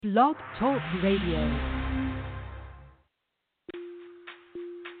Blog Talk Radio.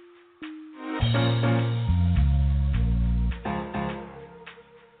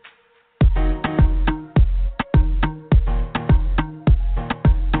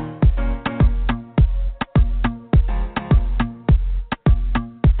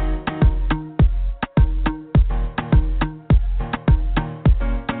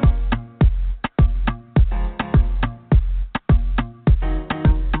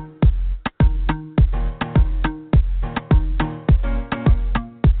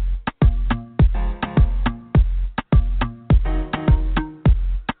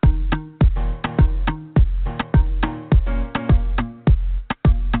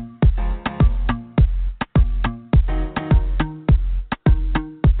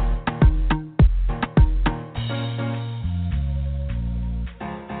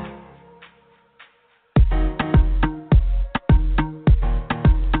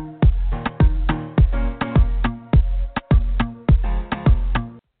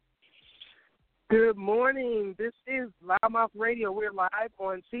 Good morning. This is Loudmouth Radio. We're live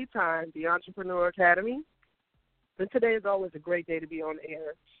on Tea Time, the Entrepreneur Academy. And today is always a great day to be on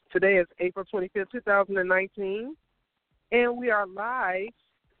air. Today is April 25th, 2019, and we are live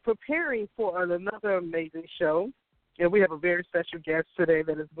preparing for another amazing show. And we have a very special guest today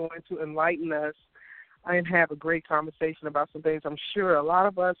that is going to enlighten us and have a great conversation about some things I'm sure a lot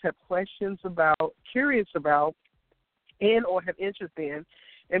of us have questions about, curious about, and or have interest in,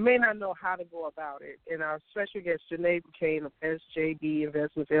 and may not know how to go about it. And our special guest, Janay Boucan of SJB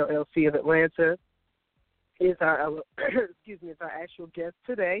Investments, LLC of Atlanta, is our is our actual guest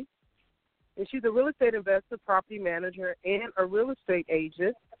today. And she's a real estate investor, property manager, and a real estate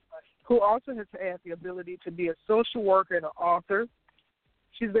agent who also has had the ability to be a social worker and an author.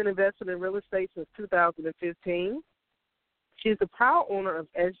 She's been invested in real estate since 2015. She's the proud owner of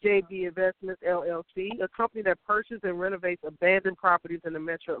SJB Investments, LLC, a company that purchases and renovates abandoned properties in the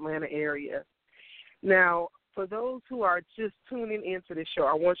metro Atlanta area. Now, for those who are just tuning into the show,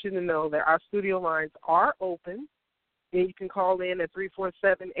 I want you to know that our studio lines are open, and you can call in at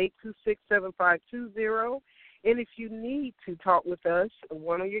 347-826-7520. And if you need to talk with us,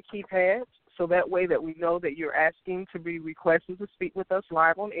 one on your keypads, so that way that we know that you're asking to be requested to speak with us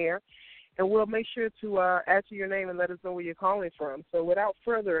live on air. And we'll make sure to answer your name and let us know where you're calling from. So without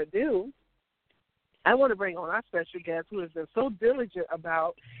further ado, I want to bring on our special guest who has been so diligent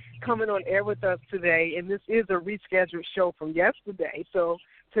about coming on air with us today. And this is a rescheduled show from yesterday. So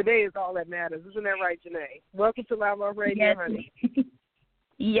today is all that matters. Isn't that right, Janay? Welcome to Live on Radio, yes. honey.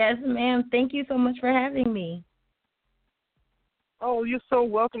 Yes, ma'am. Thank you so much for having me. Oh, you're so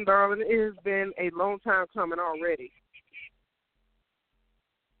welcome, darling. It has been a long time coming already.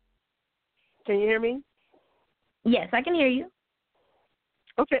 Can you hear me? Yes, I can hear you.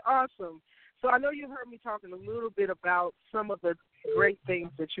 Okay, awesome. So I know you heard me talking a little bit about some of the great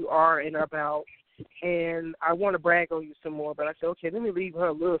things that you are and about, and I want to brag on you some more, but I said, okay, let me leave her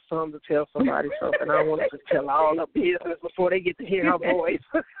a little something to tell somebody something. I want to tell all her business before they get to hear her voice.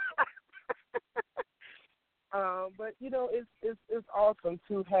 But, you know, it's awesome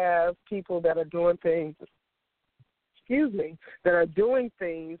to have people that are doing things that are doing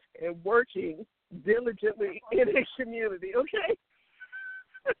things and working diligently in a community, okay?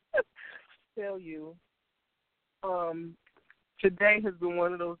 Tell you, today has been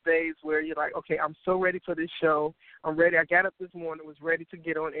one of those days where you're like, okay, I'm so ready for this show. I'm ready. I got up this morning, was ready to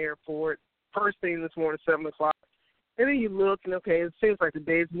get on air for it. First thing this morning, 7 o'clock. And then you look, and, okay, it seems like the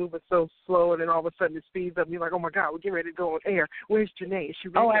day's moving so slow, and then all of a sudden it speeds up, and you're like, oh, my God, we're getting ready to go on air. Where's Janay? Is she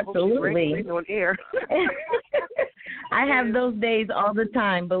ready? Oh, absolutely. She's on air. I have those days all the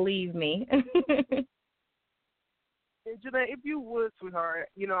time, believe me. And Janay, if you would, sweetheart,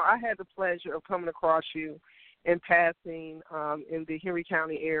 you know, I had the pleasure of coming across you in passing in the Henry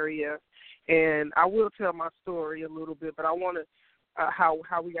County area, and I will tell my story a little bit, but I want to how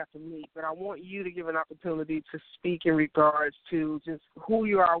we got to meet, but I want you to give an opportunity to speak in regards to just who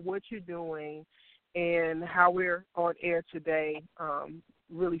you are, what you're doing, and how we're on air today,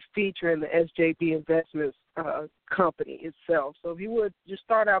 really featuring the SJB Investments company itself. So if you would just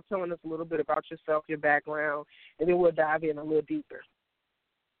start out telling us a little bit about yourself, your background, and then we'll dive in a little deeper.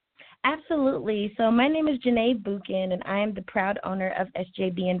 Absolutely. So my name is Janay Boucan, and I am the proud owner of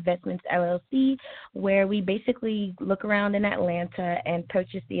SJB Investments, LLC, where we basically look around in Atlanta and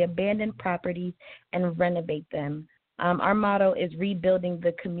purchase the abandoned properties and renovate them. Our motto is rebuilding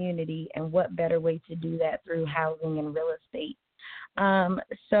the community, and what better way to do that through housing and real estate.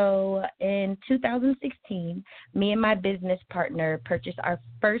 So in 2016, me and my business partner purchased our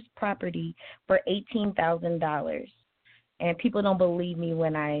first property for $18,000. And people don't believe me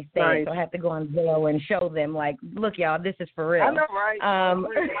when I say Nice. it, so I have to go on Zillow and show them, like, look, y'all, this is for real. I know, right?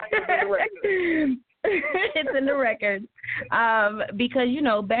 It's in the record. Because, you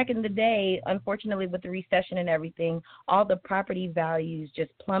know, back in the day, unfortunately, with the recession and everything, all the property values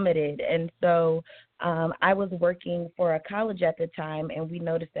just plummeted. And so I was working for a college at the time, and we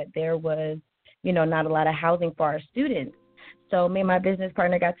noticed that there was, you know, not a lot of housing for our students. So me and my business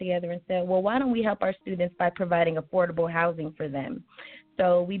partner got together and said, well, why don't we help our students by providing affordable housing for them?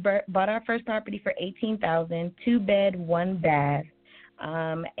 So we bought our first property for $18,000, 2-bed, 1-bath,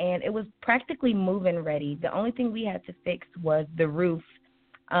 and it was practically move-in ready. The only thing we had to fix was the roof,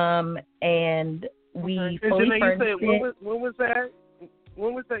 and we fully furnished it. When was that?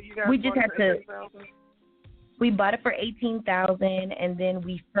 When was that you guys we just had to. $18,000? We bought it for $18,000, and then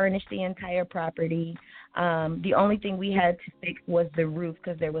we furnished the entire property. The only thing we had to fix was the roof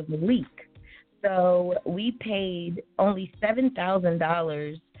because there was a leak. So we paid only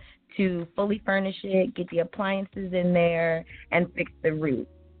 $7,000 to fully furnish it, get the appliances in there, and fix the roof.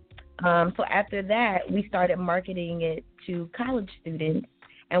 So after that, we started marketing it to college students,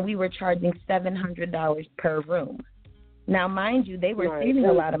 and we were charging $700 per room. Now, mind you, they were saving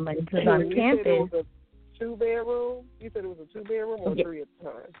a lot of money because on campus. 2-bedroom? You said it was a 2-bedroom or 3 at the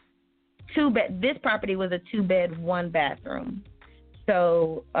time? 2-bed. This property was a 2-bed, 1-bathroom.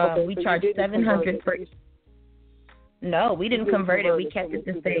 So we charged $700 for. No, we didn't convert it. We kept it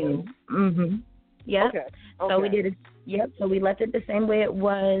the same. Mm-hmm. Yep. Okay. So we did it. Yep. So we left it the same way it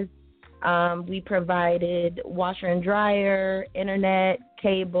was. We provided washer and dryer, internet,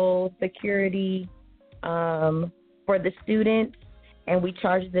 cable, security for the students. And we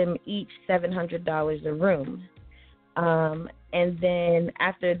charged them each $700 a room. And then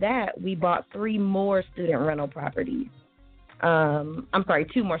after that, we bought 3 more student rental properties. 2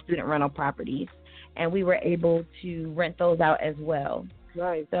 more student rental properties. And we were able to rent those out as well.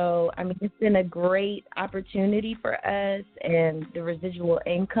 Right. So, I mean, it's been a great opportunity for us, and the residual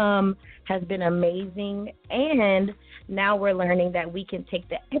income has been amazing. And now we're learning that we can take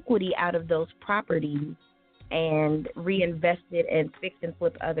the equity out of those properties and reinvest it and fix and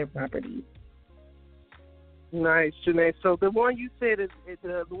flip other properties. Nice, Janay. So the one you said is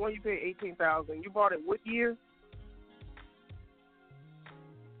the one you paid $18,000. You bought it what year?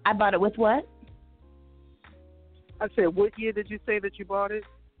 I bought it with what? I said, what year did you say that you bought it?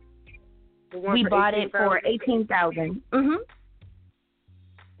 We bought it for $18,000. Mm-hmm.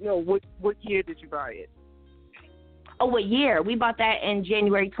 No, what year did you buy it? Oh, what year? We bought that in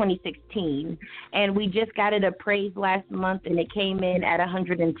January 2016, and we just got it appraised last month, and it came in at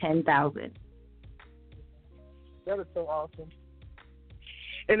 $110,000. That is so awesome.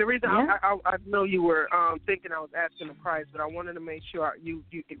 And the reason I know you were thinking I was asking the price, but I wanted to make sure you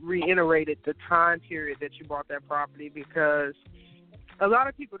reiterated the time period that you bought that property, because a lot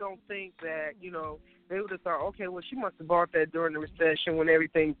of people don't think that, you know, they would have thought, okay, well, she must have bought that during the recession when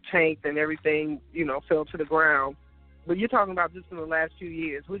everything tanked and everything, you know, fell to the ground. But you're talking about just in the last few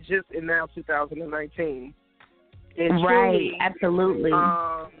years. We're just in now 2019. And right, truly, absolutely.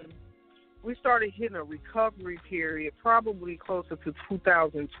 We started hitting a recovery period probably closer to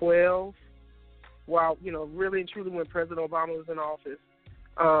 2012, while, you know, really and truly when President Obama was in office.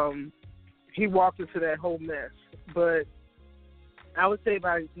 He walked into that whole mess. But I would say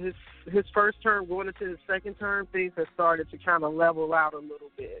by his first term, going into his second term, things have started to kind of level out a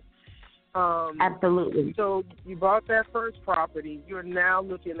little bit. Absolutely. So you bought that first property. You're now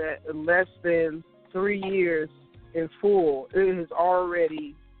looking at less than 3 years in full. It is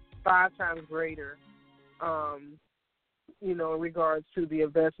already 5 times greater, you know, in regards to the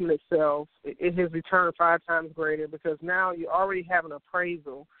investment itself. It has returned 5 times greater because now you already have an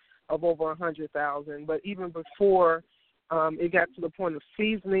appraisal of over $100,000. But even before it got to the point of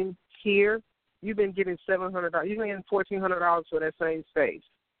seasoning here, you've been getting $700. You've been getting $1,400 for that same space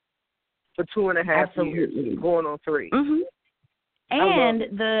for 2.5 years, going on 3. Mm-hmm.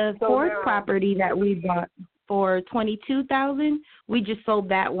 And the fourth property that we bought for $22,000, we just sold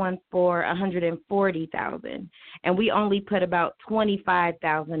that one for $140,000, and we only put about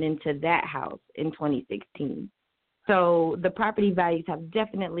 $25,000 into that house in 2016. So the property values have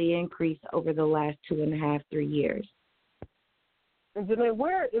definitely increased over the last 2.5, 3 years. And Janay,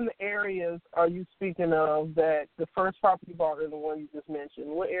 where in the areas are you speaking of that the first property bought and the one you just mentioned?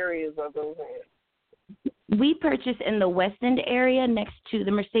 What areas are those in? We purchased in the West End area next to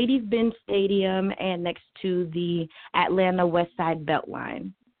the Mercedes-Benz Stadium and next to the Atlanta West Side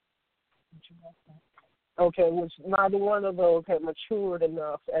Beltline. Okay, which neither one of those had matured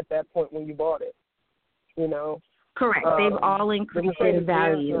enough at that point when you bought it, you know? Correct. They've all increased in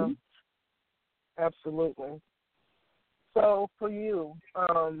value. Absolutely. So for you,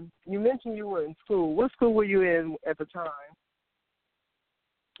 you mentioned you were in school. What school were you in at the time?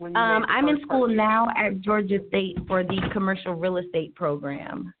 I'm in school now at Georgia State for the commercial real estate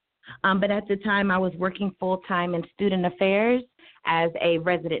program. But at the time, I was working full-time in student affairs as a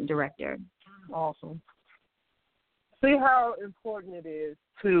resident director. Awesome. See how important it is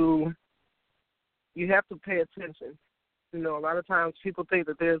you have to pay attention. You know, a lot of times people think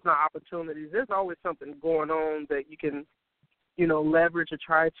that there's no opportunities. There's always something going on that you can, leverage or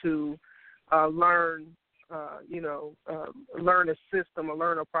try to learn, learn a system or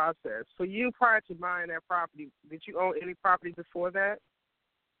learn a process. For you, prior to buying that property, did you own any property before that?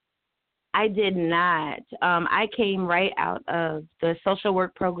 I did not. I came right out of the social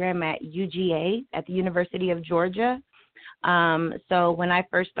work program at UGA at the University of Georgia. So when I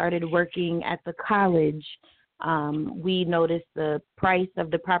first started working at the college, we noticed the price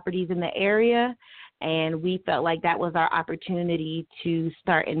of the properties in the area, and we felt like that was our opportunity to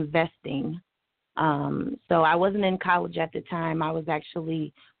start investing. So I wasn't in college at the time. I was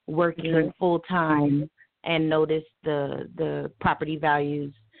actually working full-time and noticed the property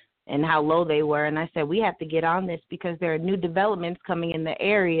values and how low they were. And I said, we have to get on this because there are new developments coming in the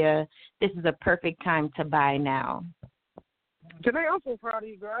area. This is a perfect time to buy now. Janay, I'm so proud of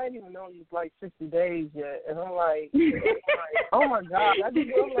you, girl. I didn't even know you was like 60 days yet. And I'm like, oh, my God. I'm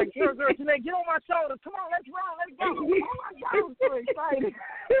like, girl, Janay, get on my shoulders. Come on, let's run. Let's go. Oh, my God, I'm so excited.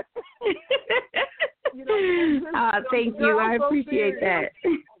 Thank you. I appreciate that.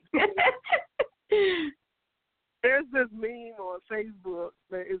 There's this meme on Facebook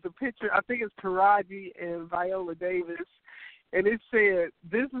that is a picture, I think it's Taraji and Viola Davis, and it said,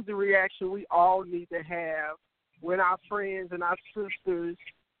 this is the reaction we all need to have when our friends and our sisters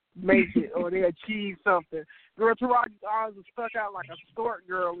make it or they achieve something. Girl, Taraji's eyes was stuck out like a stork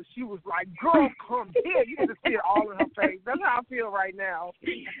girl, and she was like, girl, come here. You can just see it all in her face. That's how I feel right now.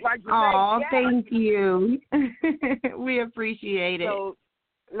 Like, oh, thank you. We appreciate it. So,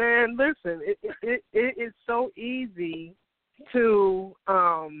 man, listen, it is so easy to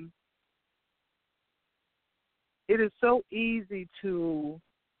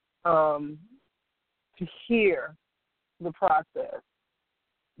hear the process,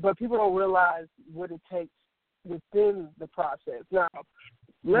 but people don't realize what it takes within the process. Now,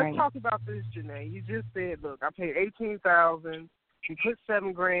 let's talk about this, Janay. You just said, look, I paid $18,000. We put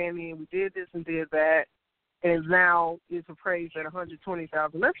 $7,000 in. We did this and did that, and now it's appraised at $120,000.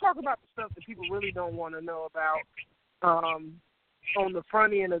 Let's talk about the stuff that people really don't want to know about on the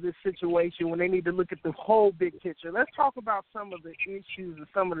front end of this situation when they need to look at the whole big picture. Let's talk about some of the issues and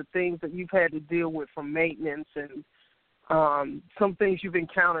some of the things that you've had to deal with from maintenance and some things you've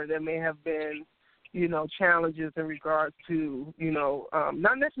encountered that may have been, challenges in regards to,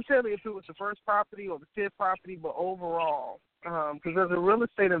 not necessarily if it was the first property or the fifth property, but overall. Because as a real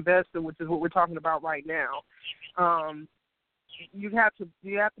estate investor, which is what we're talking about right now, you have to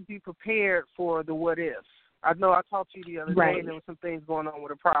be prepared for the what ifs. I know I talked to you the other day, and there were some things going on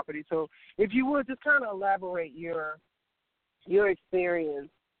with a property. So if you would just kind of elaborate your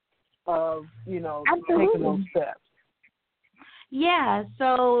experience of, taking those steps. Yeah,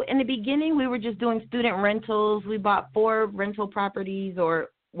 so in the beginning, we were just doing student rentals. We bought 4 rental properties,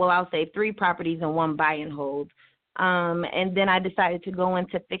 I'll say 3 properties and 1 buy and hold. And then I decided to go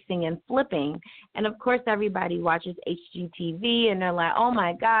into fixing and flipping. And, of course, everybody watches HGTV, and they're like, oh,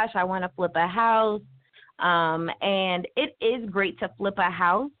 my gosh, I want to flip a house. And it is great to flip a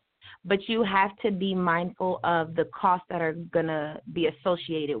house, but you have to be mindful of the costs that are going to be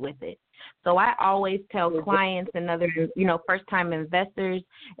associated with it. So I always tell clients and other, first-time investors,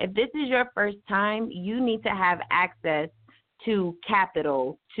 if this is your first time, you need to have access to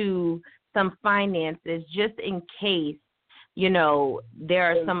capital, to some finances, just in case,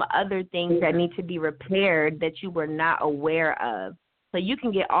 there are some other things that need to be repaired that you were not aware of. So you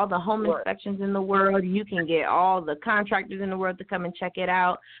can get all the home inspections in the world. You can get all the contractors in the world to come and check it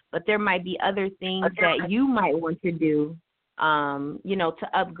out. But there might be other things that you might want to do, to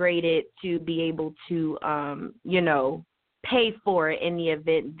upgrade it to be able to, pay for it in the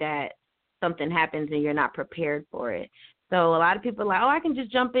event that something happens and you're not prepared for it. So a lot of people are like, oh, I can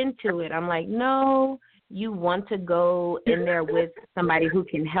just jump into it. I'm like, no, you want to go in there with somebody who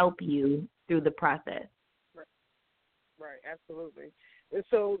can help you through the process. Right, absolutely. And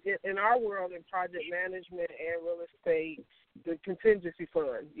so in our world, in project management and real estate, the contingency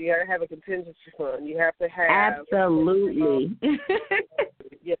fund, you got to have a contingency fund. You have to have. Absolutely.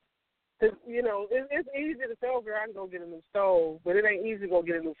 Yeah. It's easy to say, oh, girl, I can go get a new stove, but it ain't easy to go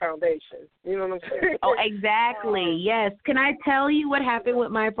get a new foundation. You know what I'm saying? Oh, exactly. Yes. Can I tell you what happened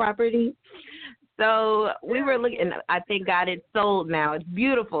with my property? So we were looking, I thank God it's sold now. It's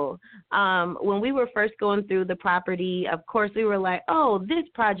beautiful. When we were first going through the property, of course, we were like, oh, this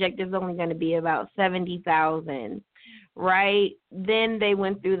project is only going to be about $70,000, right? Then they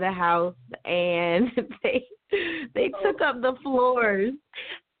went through the house and they took up the floors,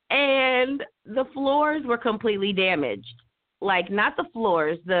 and the floors were completely damaged. Like, not the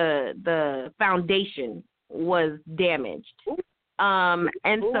floors, the foundation was damaged.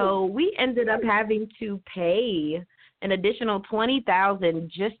 And so we ended up having to pay an additional $20,000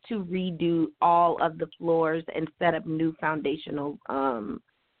 just to redo all of the floors and set up new foundational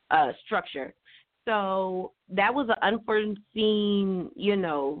structure. So that was an unforeseen,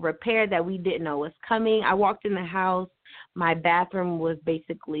 repair that we didn't know was coming. I walked in the house. My bathroom was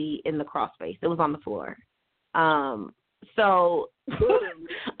basically in the crawl space. It was on the floor. So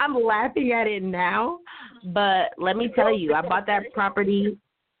I'm laughing at it now, but let me tell you, I bought that property.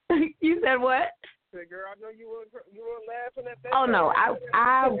 You said what? Girl, I know you were laughing at that. Oh no,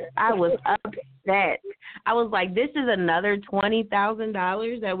 I was upset. I was like, this is another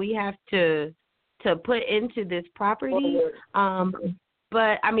 $20,000 that we have to put into this property.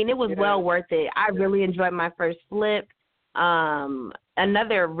 But I mean, it was well worth it. I really enjoyed my first flip.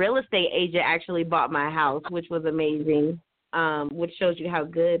 Another real estate agent actually bought my house, which was amazing, which shows you how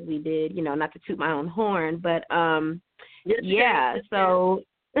good we did, not to toot my own horn, but yeah, so,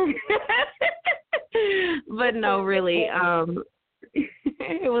 but no, really,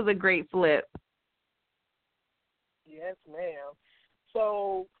 it was a great flip. Yes, ma'am.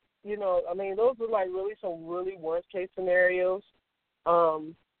 So, those were like really some really worst case scenarios.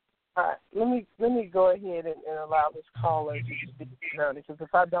 Let me go ahead and allow this caller to speak now, because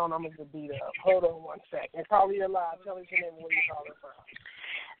if I don't, I'm going to get beat up. Hold on one second. Call you live. Tell us your name and where you're calling from.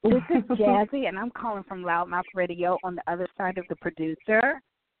 This is Jazzy, and I'm calling from Loudmouth Radio on the other side of the producer.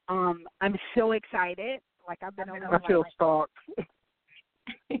 I'm so excited. Like, I've been over. I feel stalked.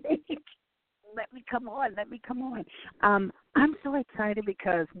 Let me come on. I'm so excited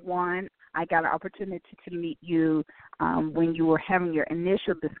because, one, I got an opportunity to meet you when you were having your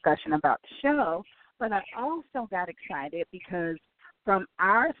initial discussion about the show, but I also got excited because from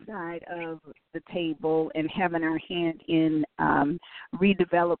our side of the table and having our hand in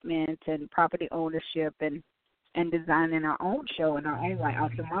redevelopment and property ownership and designing our own show and our own right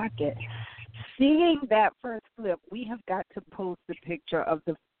off the market, seeing that first flip, we have got to post the picture of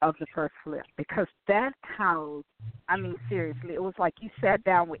the first flip, because that house, I mean, seriously, it was like you sat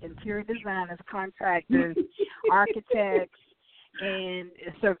down with interior designers, contractors, architects, and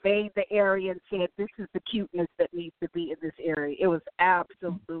surveyed the area and said, this is the cuteness that needs to be in this area. It was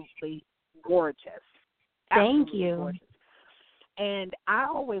absolutely gorgeous. Thank you. Gorgeous. And I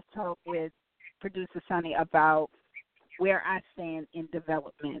always talk with producer Sonny about where I stand in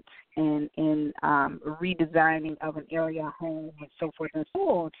development and in redesigning of an area, home, and so forth and so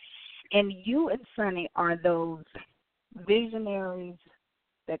on. And you and Sonny are those visionaries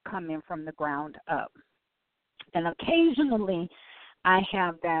that come in from the ground up. And occasionally I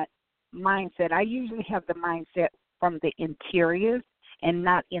have that mindset. I usually have the mindset from the interiors and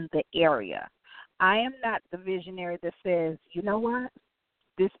not in the area. I am not the visionary that says, you know what,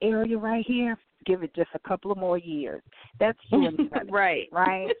 this area right here, give it just a couple of more years. That's you and Sonny,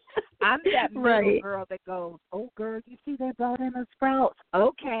 right? I'm that middle girl that goes, oh, girl, you see they brought in a sprouts?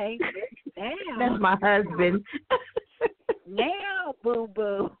 Okay, now. That's my husband. Now,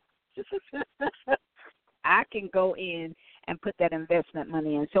 boo-boo, I can go in and put that investment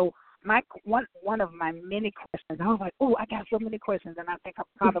money in. So one of my many questions, I was like, oh, I got so many questions, and I think I'm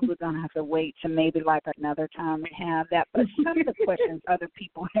probably going to have to wait to maybe like another time and have that. But some of the questions other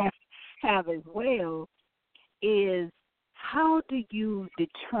people have as well is, how do you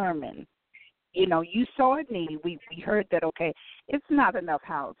determine, you saw a need. We heard that, okay, it's not enough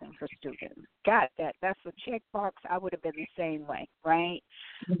housing for students. Got that. That's a checkbox. I would have been the same way, right?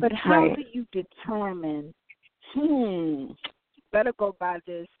 But how do you determine, better go buy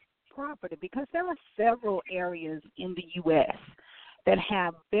this property? Because there are several areas in the U.S. that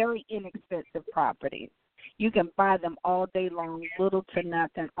have very inexpensive properties. You can buy them all day long, little to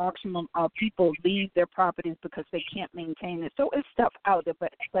nothing. Auction them. People leave their properties because they can't maintain it. So it's stuff out there.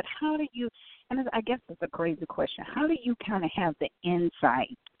 But how do you? And I guess it's a crazy question. How do you kind of have the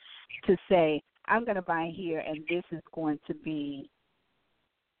insight to say, I'm going to buy here, and this is going to be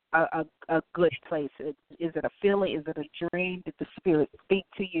a good place? Is it a feeling? Is it a dream? Did the spirit speak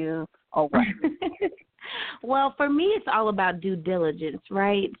to you, or what? Well, for me, it's all about due diligence,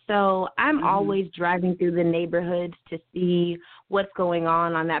 right? So I'm always driving through the neighborhoods to see what's going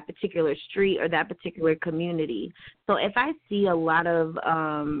on that particular street or that particular community. So if I see a lot of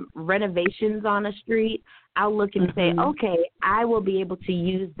renovations on a street, I'll look and say, okay, I will be able to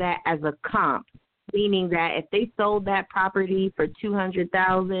use that as a comp, meaning that if they sold that property for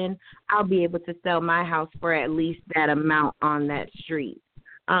 $200,000, I'll be able to sell my house for at least that amount on that street.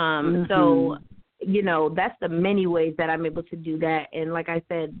 So, you know, that's the many ways that I'm able to do that. And like I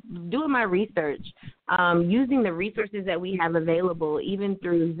said, doing my research, using the resources that we have available, even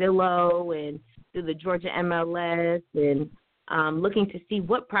through Zillow and through the Georgia MLS, and looking to see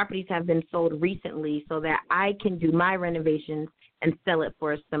what properties have been sold recently so that I can do my renovations and sell it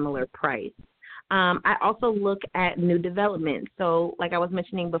for a similar price. I also look at new development. So like I was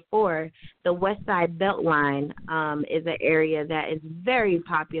mentioning before, the West Side Beltline is an area that is very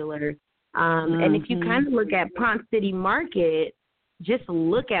popular. And if you kind of look at Ponce City Market, just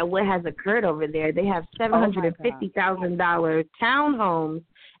look at what has occurred over there. They have $750,000 townhomes.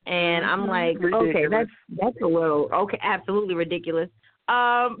 And I'm like, okay, that's a little, okay, absolutely ridiculous. So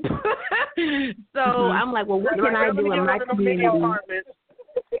I'm like, well, what can I do in my community?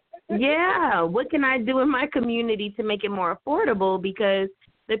 Yeah, what can I do in my community to make it more affordable? Because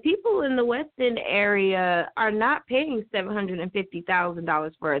the people in the West End area are not paying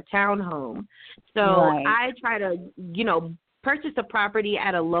 $750,000 for a townhome. So I try to, you know, purchase a property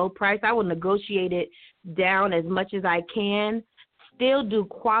at a low price. I will negotiate it down as much as I can, still do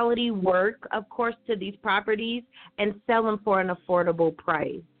quality work, of course, to these properties and sell them for an affordable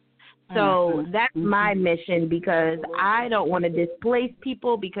price. So that's my mission, because I don't want to displace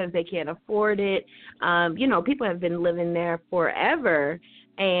people because they can't afford it. You know, people have been living there forever,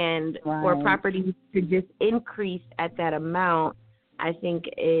 and for properties to just increase at that amount, I think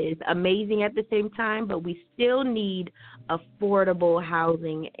is amazing at the same time, but we still need affordable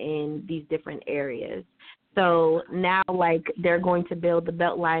housing in these different areas. So now, like, they're going to build the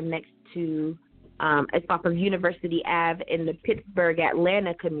Beltline next to it's off of University Ave in the Pittsburgh,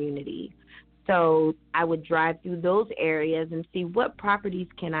 Atlanta community. So I would drive through those areas and see what properties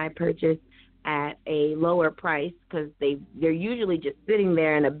can I purchase at a lower price, because they're usually just sitting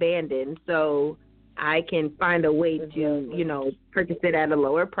there and abandoned. So I can find a way to, you know, purchase it at a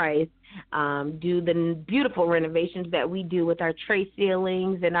lower price, do the beautiful renovations that we do with our tray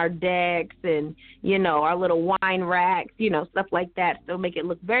ceilings and our decks and, you know, our little wine racks, you know, stuff like that. So make it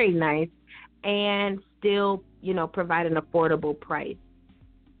look very nice and still, you know, provide an affordable price.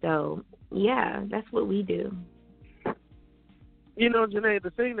 So, yeah, that's what we do. You know, Janay,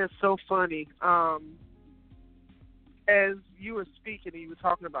 the thing that's so funny, as you were speaking and you were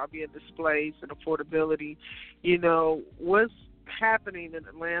talking about being displaced and affordability, you know, what's happening in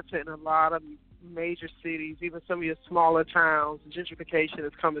Atlanta and a lot of major cities, even some of your smaller towns, gentrification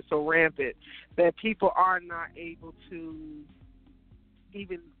is coming so rampant that people are not able to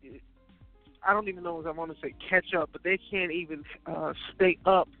even, I don't even know if I want to say catch up, but they can't even stay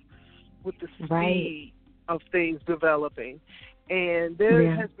up with the speed of things developing. And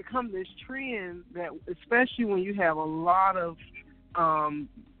there has become this trend that, especially when you have a lot of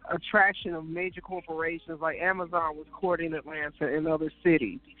attraction of major corporations, like Amazon was courting Atlanta and other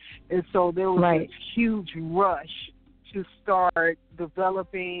cities. And so there was this huge rush to start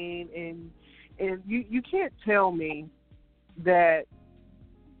developing, and you can't tell me that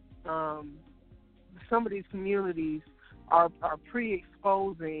some of these communities are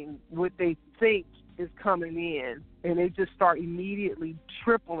pre-exposing what they think is coming in, and they just start immediately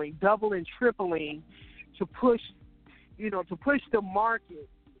doubling, tripling to push the market,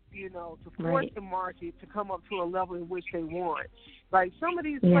 you know, to force the market to come up to a level in which they want. Like some of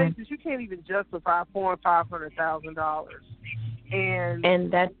these places, you can't even justify $400,000 and $500,000,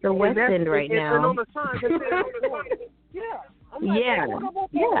 and that's the West End right now. And on the sign, they say, I'm like,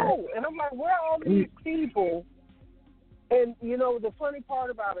 and I'm like, where are all these people? And, you know, the funny part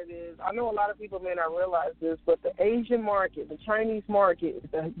about it is, I know a lot of people may not realize this, but the Asian market, the Chinese market, is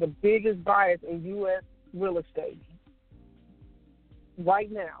the biggest buyers in U.S. real estate right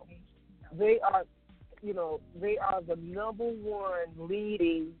now. They are the number one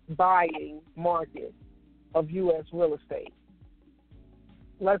leading buying market of U.S. real estate.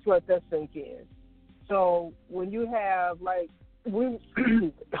 Let's let that sink in. So when you have, like,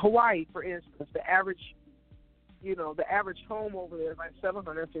 Hawaii, for instance, the average home over there is like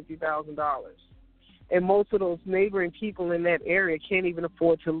 $750,000. And most of those neighboring people in that area can't even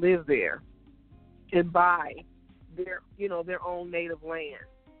afford to live there and buy their own native land.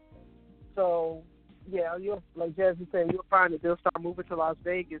 So yeah, like Jasmine saying, you'll find that they'll start moving to Las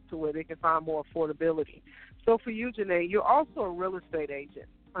Vegas to where they can find more affordability. So for you, Janay, you're also a real estate agent.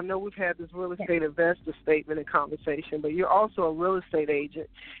 I know we've had this real estate investor statement and conversation, but you're also a real estate agent.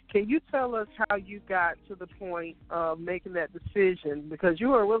 Can you tell us how you got to the point of making that decision? Because you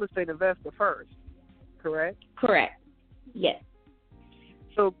were a real estate investor first, correct? Correct. Yes.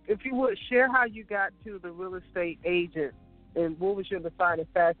 So if you would, share how you got to the real estate agent and what was your deciding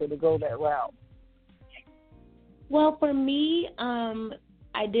factor to go that route? Well, for me,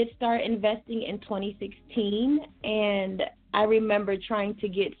 I did start investing in 2016, and I remember trying to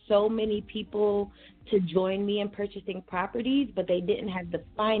get so many people to join me in purchasing properties, but they didn't have the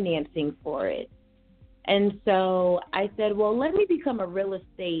financing for it. And so I said, well, let me become a real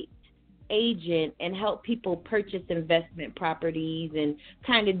estate agent and help people purchase investment properties and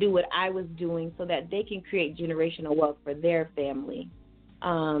kind of do what I was doing so that they can create generational wealth for their family.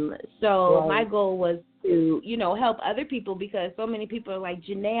 So my goal was to, help other people, because so many people are like,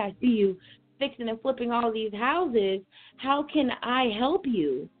 Janay, I see you fixing and flipping all these houses. How can I help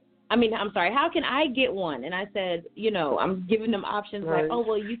you? How can I get one? And I said, I'm giving them options like, oh,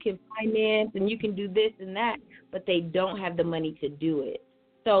 well, you can finance and you can do this and that, but they don't have the money to do it.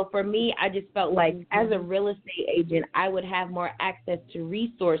 So for me, I just felt like as a real estate agent, I would have more access to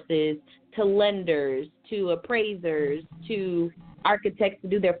resources, to lenders, to appraisers, to architects to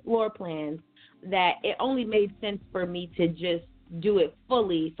do their floor plans, that it only made sense for me to just do it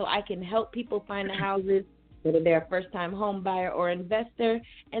fully so I can help people find the houses, whether they're a first-time home buyer or investor,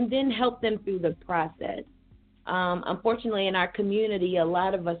 and then help them through the process. Unfortunately, in our community, a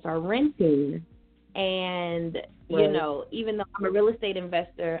lot of us are renting, and, even though I'm a real estate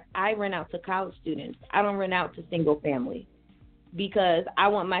investor, I rent out to college students. I don't rent out to single families because I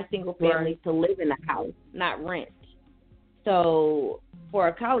want my single families to live in a house, not rent. So for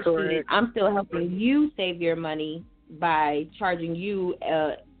a college student, I'm still helping you save your money by charging you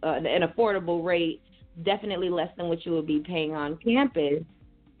an affordable rate, definitely less than what you would be paying on campus.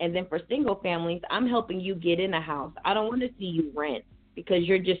 And then for single families, I'm helping you get in a house. I don't want to see you rent because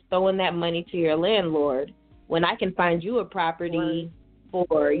you're just throwing that money to your landlord when I can find you a property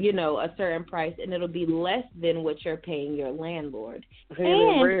for, a certain price, and it'll be less than what you're paying your landlord.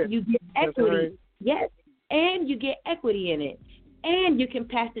 And you get equity. Yes. And you get equity in it. And you can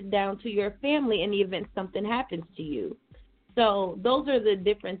pass it down to your family in the event something happens to you. So those are the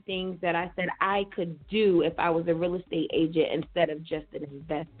different things that I said I could do if I was a real estate agent instead of just an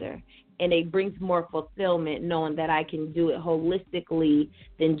investor. And it brings more fulfillment knowing that I can do it holistically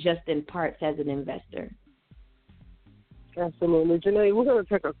than just in parts as an investor. Absolutely. Janay, we're going to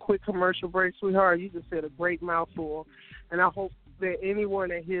take a quick commercial break, sweetheart. You just said a great mouthful, and I hope that anyone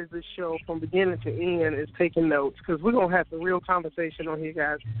that hears this show from beginning to end is taking notes, because we're going to have a real conversation on here,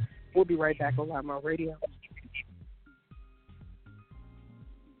 guys. We'll be right back on Loudmouth Radio.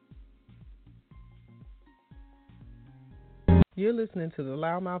 You're listening to the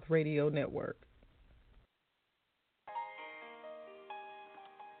Loudmouth Radio Network.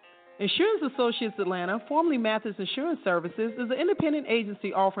 Insurance Associates Atlanta, formerly Mathis Insurance Services, is an independent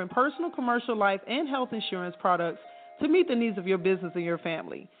agency offering personal, commercial, life, and health insurance products to meet the needs of your business and your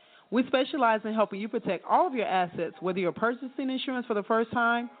family. We specialize in helping you protect all of your assets, whether you're purchasing insurance for the first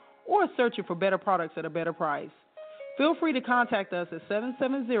time or searching for better products at a better price. Feel free to contact us at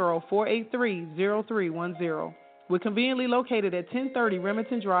 770-483-0310. We're conveniently located at 1030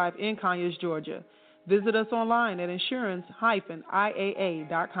 Remington Drive in Conyers, Georgia. Visit us online at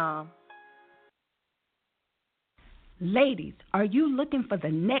insurance-iaa.com. Ladies, are you looking for the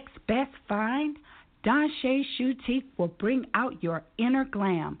next best find? Donche Shoutique will bring out your inner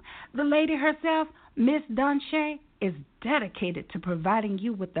glam. The lady herself, Miss Donche, is dedicated to providing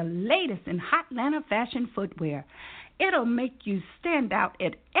you with the latest in Hotlanta fashion footwear. It'll make you stand out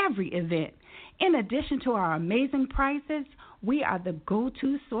at every event. In addition to our amazing prices, we are the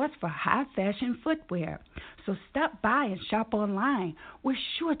go-to source for high fashion footwear. So stop by and shop online. We're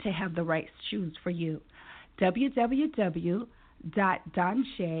sure to have the right shoes for you.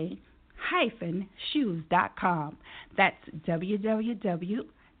 www.donche-shoes.com. That's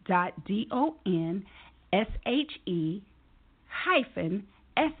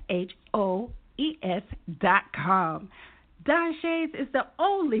www.donche-shoes.com. Donche's is the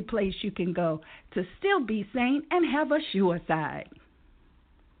only place you can go to still be sane and have a sure side.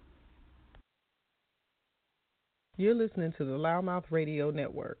 You're listening to the Loudmouth Radio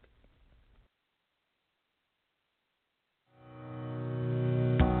Network.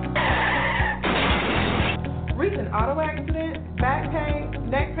 Recent auto accident, back pain,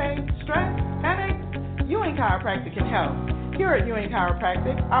 neck pain, stress, headaches? You and Chiropractic can help. Here at Ewing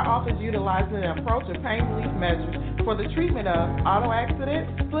Chiropractic, our office utilizes an approach of pain relief measures for the treatment of auto accidents,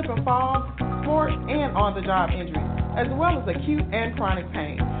 slip and falls, sports, and on-the-job injuries, as well as acute and chronic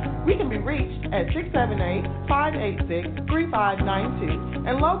pain. We can be reached at 678-586-3592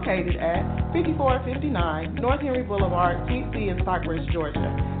 and located at 5459 North Henry Boulevard, TC in Stockbridge,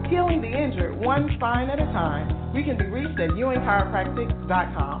 Georgia. Healing the injured one spine at a time. We can be reached at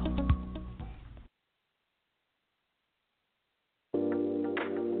ewingchiropractic.com.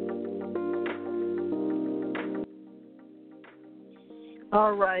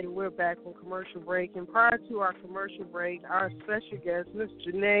 All right, we're back from commercial break. And prior to our commercial break, our special guest, Ms.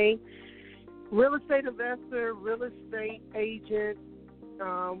 Janay, real estate investor, real estate agent.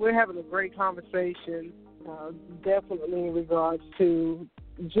 We're having a great conversation, definitely in regards to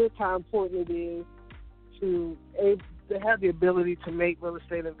just how important it is to have the ability to make real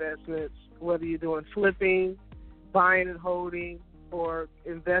estate investments, whether you're doing flipping, buying and holding, or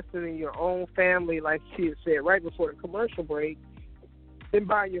investing in your own family, like she had said right before the commercial break. Then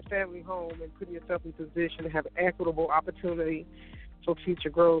buying your family home and putting yourself in position to have equitable opportunity for future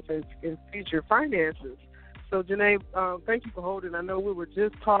growth and future finances. So, Janay, thank you for holding. I know we were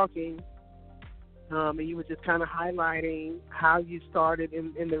just talking, and you were just kind of highlighting how you started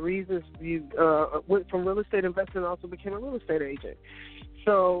and the reasons you went from real estate investing and also became a real estate agent.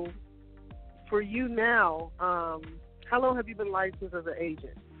 So, for you now, how long have you been licensed as an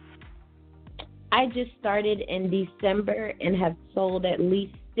agent? I just started in December and have sold at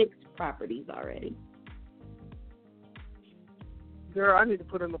least 6 properties already. Girl, I need to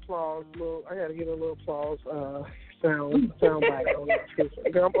put an applause. I got to get a little applause sound bite on that.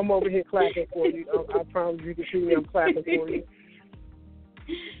 Girl, I'm over here clapping for you. I promise you can see me. I'm clapping for you.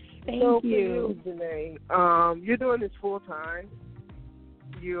 Thank you. For you, Janay, you're doing this full time.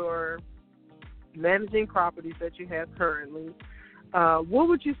 You're managing properties that you have currently. What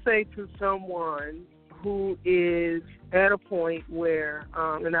would you say to someone who is at a point where,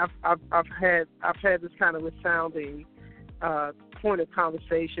 and I've had this kind of resounding point of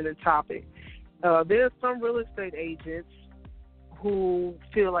conversation and topic. There are some real estate agents who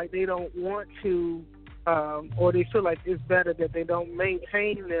feel like they don't want to, or they feel like it's better that they don't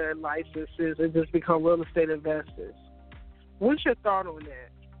maintain their licenses and just become real estate investors. What's your thought on that?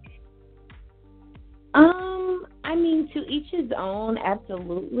 I mean, to each his own,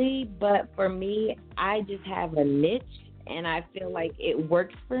 absolutely. But for me, I just have a niche, and I feel like it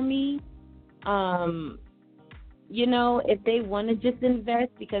works for me. If they want to just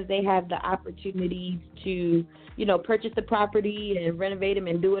invest because they have the opportunities to, purchase a property and renovate them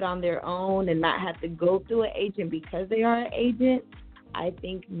and do it on their own and not have to go through an agent because they are an agent, I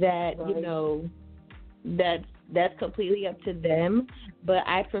think that, right. That's completely up to them, but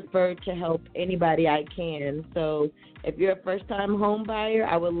I prefer to help anybody I can. So if you're a first-time home buyer,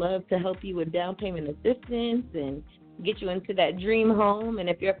 I would love to help you with down payment assistance and get you into that dream home. And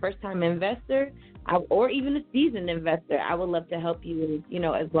if you're a first-time investor, or even a seasoned investor, I would love to help you,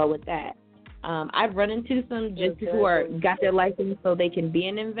 as well with that. I've run into some just who got their license so they can be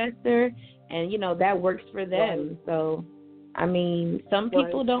an investor, and, that works for them. Right. So, I mean, some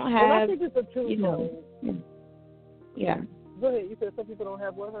people don't have, I think it's a twofold. Yeah. Go ahead. You said some people don't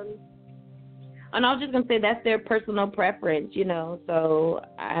have what, honey? And I was just going to say that's their personal preference, so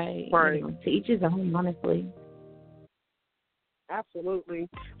right. To each his own, honestly. Absolutely.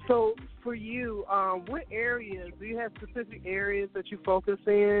 So for you, what areas, do you have specific areas that you focus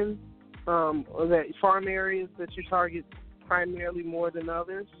in, or that farm areas that you target primarily more than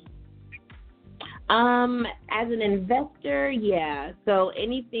others? As an investor, yeah. So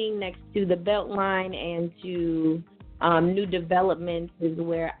anything next to the Beltline and to new developments is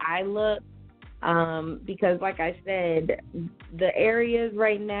where I look, because like I said, the areas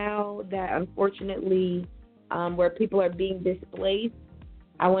right now that unfortunately where people are being displaced,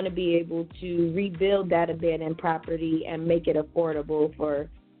 I want to be able to rebuild that abandoned property and make it affordable for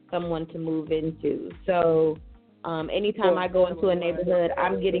someone to move into. So anytime I go into a neighborhood,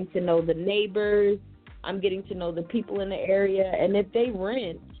 I'm getting to know the neighbors, I'm getting to know the people in the area, and if they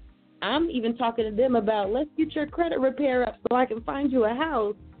rent, I'm even talking to them about, let's get your credit repair up so I can find you a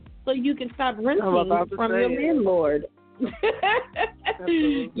house so you can stop renting from your landlord.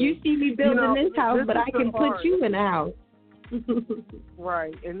 You see me building this house, but I can put you in a house.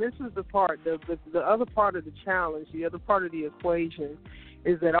 Right, and this is the part, the other part of the challenge, the other part of the equation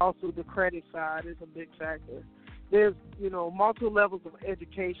is that also the credit side is a big factor. There's, multiple levels of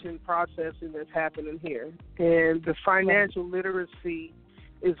education processing that's happening here, and the financial literacy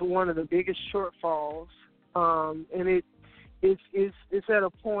is one of the biggest shortfalls, and it's at a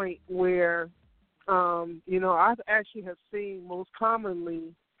point where, I actually have seen most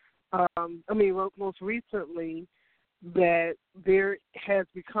commonly, most recently, that there has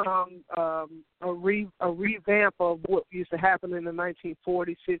become a revamp of what used to happen in the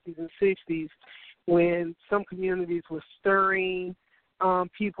 1940s, 50s, and 60s, when some communities were stirring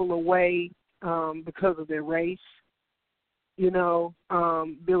people away because of their race. There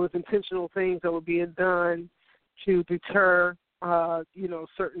was intentional things that were being done to deter,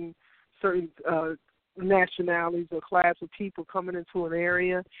 certain nationalities or class of people coming into an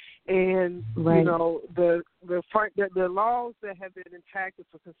area, and right. The laws that have been enacted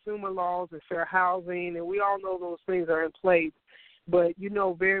for consumer laws and fair housing, and we all know those things are in place, but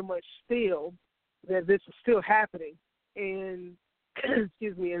very much still that this is still happening, and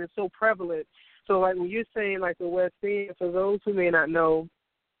excuse me, and it's so prevalent. So like when you're saying like the West End, for those who may not know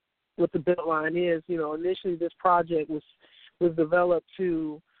what the Beltline is, initially this project was developed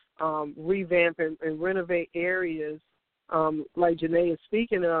to revamp and renovate areas like Janay is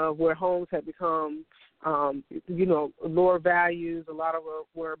speaking of, where homes had become, lower values. A lot of them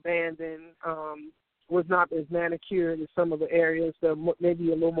were abandoned, was not as manicured as some of the areas that may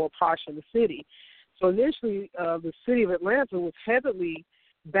be a little more posh in the city. So initially, the city of Atlanta was heavily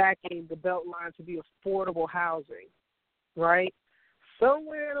backing the Beltline to be affordable housing, right?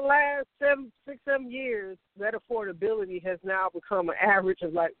 Somewhere in the last 6-7 years, that affordability has now become an average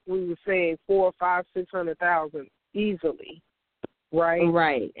of, like we were saying, 400,000, 500,000, 600,000 easily, right?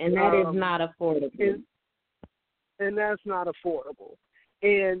 Right, and that is not affordable. And that's not affordable.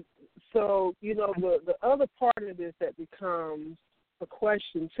 And so, the other part of this that becomes a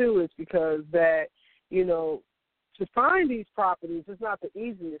question too is because that, to find these properties is not the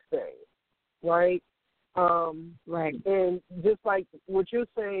easiest thing, right? Right. And just like what you're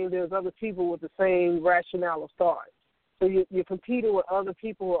saying, there's other people with the same rationale of thought. So you're competing with other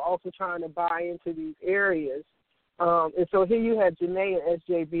people who are also trying to buy into these areas. And so here you have Janay and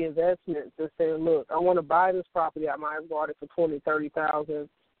SJB Investments that's saying, look, I want to buy this property. I might have bought it for $20,000,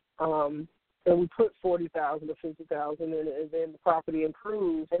 $30,000. And we put $40,000 or $50,000 in it, and then the property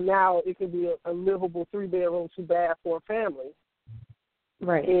improves, and now it can be a livable 3-bedroom, 2-bath for a family.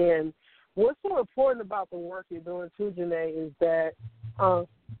 Right. And what's so important about the work you're doing too, Janay, is that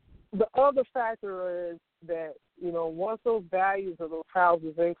the other factor is that once those values of those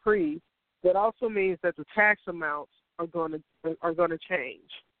houses increase, that also means that the tax amounts are going to change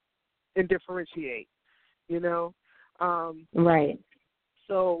and differentiate. Right.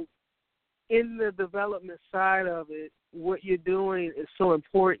 So in the development side of it, what you're doing is so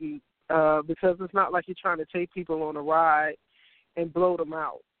important because it's not like you're trying to take people on a ride and blow them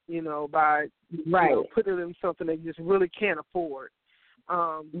out, by putting them something they just really can't afford.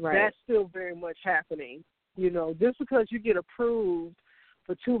 That's still very much happening. Just because you get approved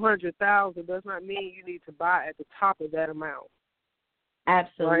for $200,000 does not mean you need to buy at the top of that amount.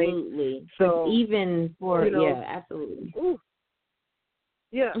 Absolutely. Right? So even for absolutely. Ooh.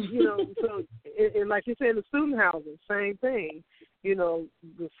 Yeah, so and like you said, the student housing, same thing.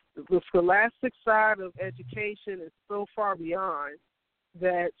 The scholastic side of education is so far beyond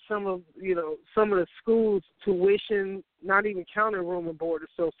that some of the schools' tuition, not even counting room and board, is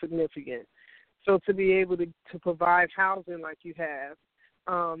so significant. So to be able to provide housing like you have.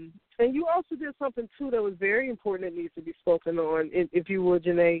 And you also did something, too, that was very important that needs to be spoken on. If you would,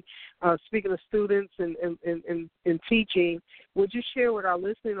 Janay, speaking of students and teaching, would you share with our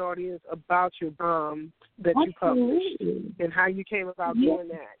listening audience about your that you published and how you came about doing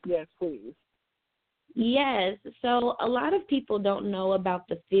that? Yes, please. Yes. So a lot of people don't know about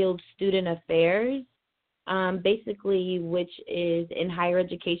the field Student Affairs, basically, which is in higher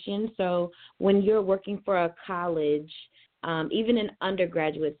education. So when you're working for a college, even in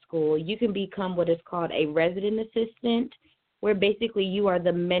undergraduate school, you can become what is called a resident assistant, where basically you are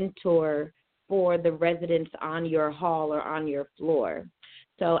the mentor for the residents on your hall or on your floor.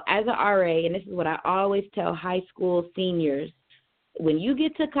 So as a RA, and this is what I always tell high school seniors, when you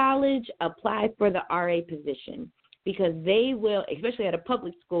get to college, apply for the RA position, because they will, especially at a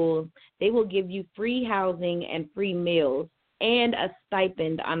public school, they will give you free housing and free meals and a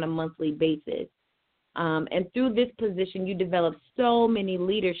stipend on a monthly basis. And through this position, you develop so many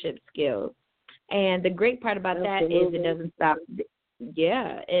leadership skills. And the great part about that is it doesn't stop.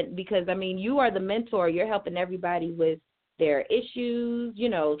 Yeah, because, you are the mentor. You're helping everybody with their issues,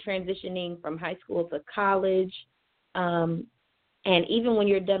 transitioning from high school to college. And even when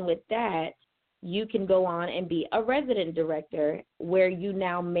you're done with that, you can go on and be a resident director, where you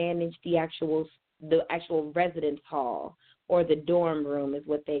now manage the actual residence hall or the dorm room is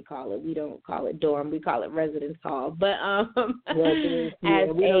what they call it. We don't call it dorm. We call it residence hall. But as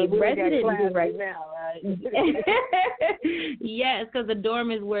a resident right now, right? Yes, because the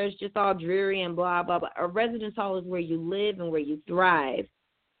dorm is where it's just all dreary and blah, blah, blah. A residence hall is where you live and where you thrive.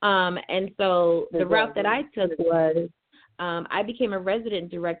 And so the route that I took was I became a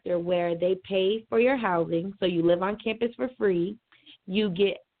resident director where they pay for your housing, so you live on campus for free. You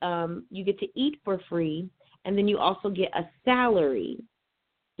get to eat for free, and then you also get a salary.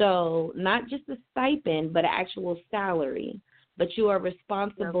 So not just a stipend, but an actual salary. But you are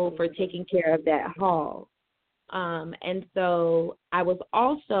responsible for taking care of that hall. And so I was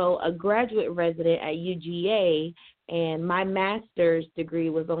also a graduate resident at UGA, and my master's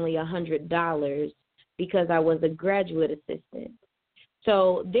degree was only $100 because I was a graduate assistant.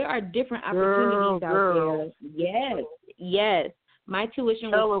 So there are different opportunities out there. Yes. My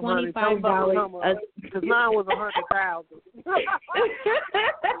tuition was $25. Because mine was $100,000.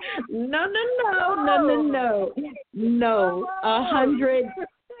 No, $100.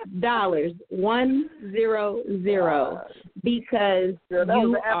 100. Because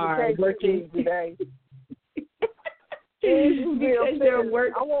you are working today. Because you're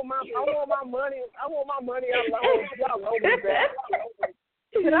working. I want my money. I want my money. Y'all owe me back.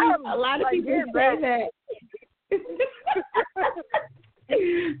 A lot of people say that.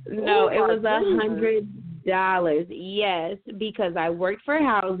 No, it was $100. Yes, because I worked for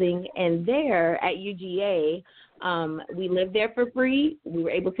housing, and there at UGA, we lived there for free. We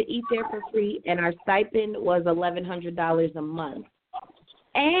were able to eat there for free, and our stipend was $1,100 a month.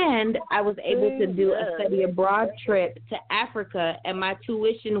 And I was able to do a study abroad trip to Africa, and my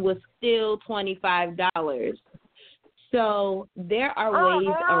tuition was still $25. So there are ways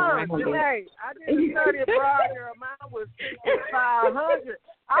around it. Janay, I didn't study abroad there. Mine was $500.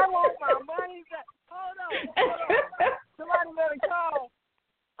 I want my money back. Hold on. Somebody better call.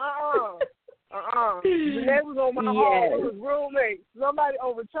 Janay was on my home. It was roommates. Somebody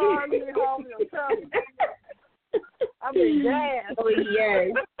overcharged me home. I'm telling you. I mean, damn. Oh,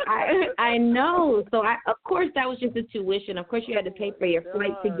 yes. I know. So, of course, that was just the tuition. Of course, you had to pay for your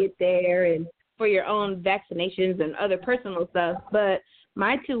flight to get there and for your own vaccinations and other personal stuff. But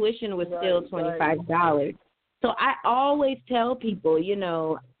my tuition was still $25. So I always tell people,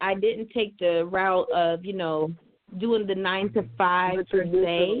 I didn't take the route of, doing the 9 to 5 per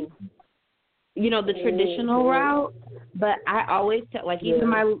se, the traditional route. But I always tell, even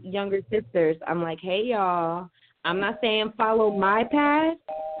my younger sisters, I'm like, hey, y'all, I'm not saying follow my path.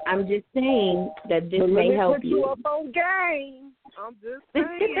 I'm just saying that this may help you. Put you up on game. I'm just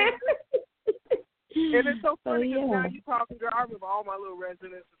saying. And it's so funny because now you talking, girl. I remember all my little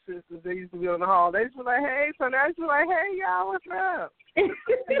residents and sisters. They used to be on the hall. They used to be like, hey, so now used to be like, hey, y'all, what's up?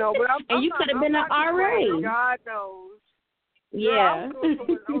 But I'm you could have been an RA. God knows. Yeah. I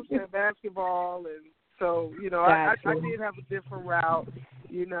was playing basketball, and so, I did have a different route.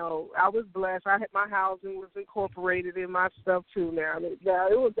 I was blessed. My housing was incorporated in my stuff, too, now. It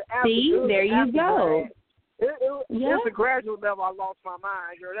was the after. See, there you go. It's a gradual level. I lost my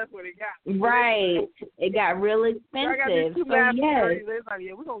mind, girl. That's what it got. Right. It got real expensive. I got these two masters.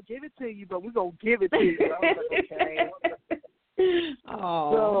 Everybody, we're going to give it to you, but we're going to give it to you. I was like, okay.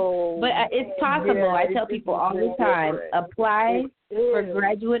 But it's possible. Yeah, I tell people all the time, apply for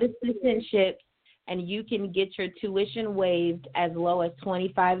graduate assistantships, and you can get your tuition waived as low as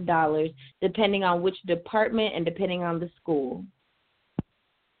 $25, depending on which department and depending on the school.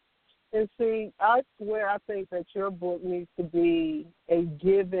 And see, I swear I think that your book needs to be a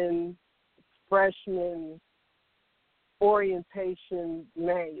given freshman orientation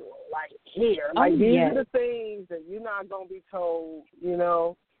manual. Like, here. Like, these are the things that you're not going to be told, Even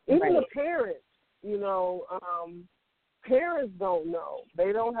the parents, parents don't know.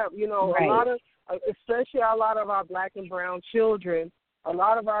 They don't have, a lot of, especially a lot of our black and brown children, a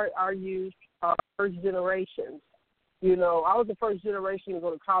lot of our youth are first generations. I was the first generation to go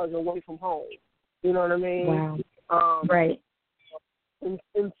to college away from home. You know what I mean? Wow. Right. And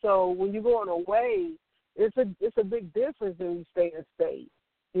so when you're going away, it's a big difference when you stay in state.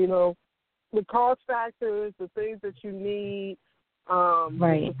 The cost factors, the things that you need,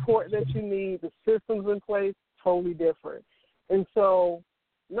 the support that you need, the systems in place, totally different. And so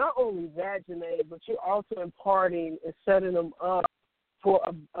not only that, Janay, but you're also imparting and setting them up for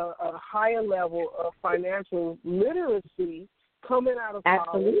a higher level of financial literacy coming out of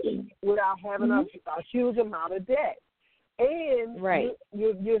college without having a huge amount of debt. And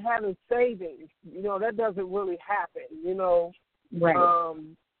you're having savings. That doesn't really happen.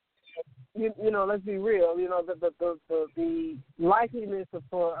 Let's be real. The likeliness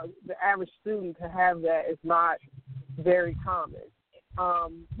for the average student to have that is not very common.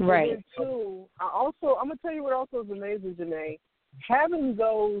 Right. And then two, I'm gonna tell you what also is amazing, Janay. Having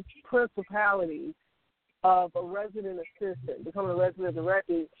those principalities of a resident assistant, becoming a resident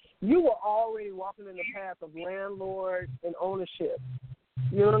director, you were already walking in the path of landlord and ownership.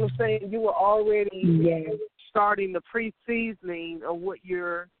 You know what I'm saying? You were already starting the pre-seasoning of what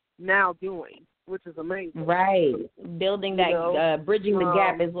you're now doing, which is amazing. Right. Building that, bridging the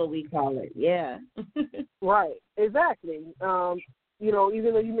gap is what we call it. Yeah. Right. Exactly.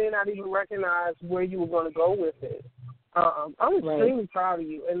 Even though you may not even recognize where you were going to go with it. I'm extremely proud of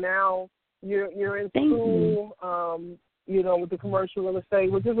you. And now you're in school, with the commercial real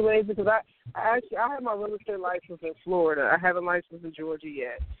estate, which is amazing because I have my real estate license in Florida. I haven't licensed in Georgia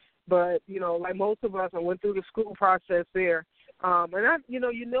yet. But, like most of us, I went through the school process there. And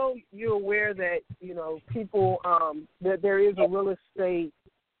you're aware that, people, that there is a real estate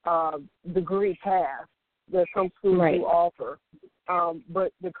degree path that some schools do offer.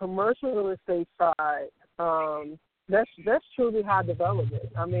 But the commercial real estate side, that's truly high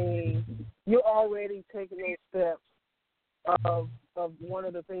development. I mean, you're already taking those steps of one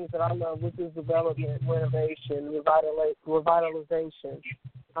of the things that I love, which is development, renovation, revitalization.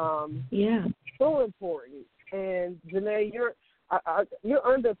 So important. And Janay, you're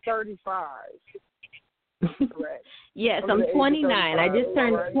under 35. Correct. Yes, I'm 29. I just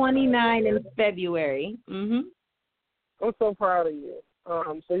turned 29 in February. I'm so proud of you.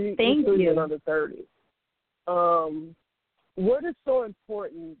 So Thank you. You're under 30. What is so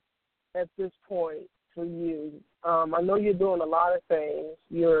important at this point for you? I know you're doing a lot of things.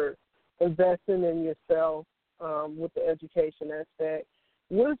 You're investing in yourself with the education aspect.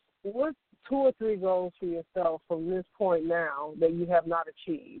 What's 2 or 3 goals for yourself from this point now that you have not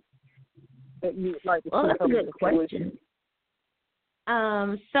achieved that you would like to see come to fruition?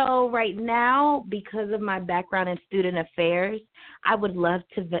 So right now, because of my background in student affairs, I would love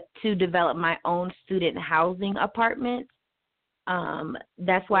to develop my own student housing apartments.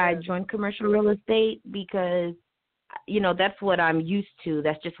 That's why I joined commercial real estate because, that's what I'm used to.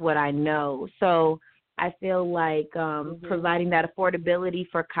 That's just what I know. So I feel like providing that affordability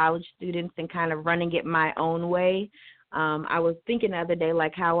for college students and kind of running it my own way. I was thinking the other day,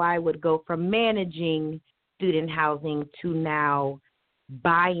 like how I would go from managing student housing to now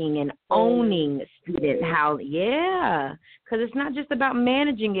buying and owning student housing. Yeah, because it's not just about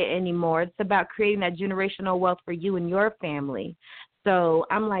managing it anymore. It's about creating that generational wealth for you and your family. So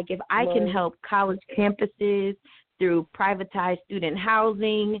I'm like, if I can help college campuses through privatized student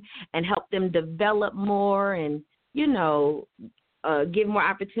housing and help them develop more and, give more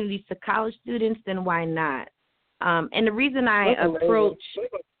opportunities to college students, then why not? And the reason I approach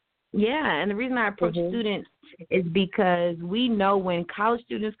students is because we know when college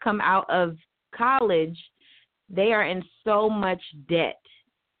students come out of college, they are in so much debt.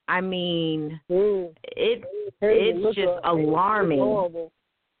 I mean, it's just alarming.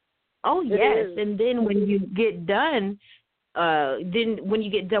 Oh, yes. And then when you get done,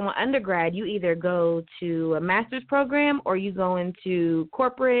 with undergrad, you either go to a master's program or you go into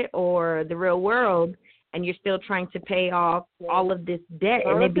corporate or the real world, and you're still trying to pay off all of this debt,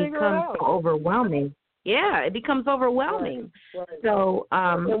 and it becomes overwhelming. Yeah, it becomes overwhelming. Right. So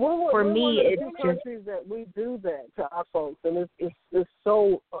for me, it's just countries that we do that to our folks, and it's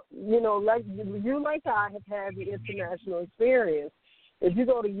so like I have had the international experience. If you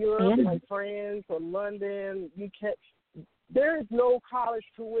go to Europe, like France or London, there is no college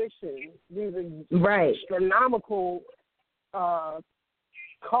tuition. These are astronomical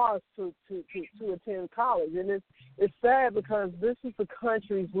costs to attend college, and it's sad because this is the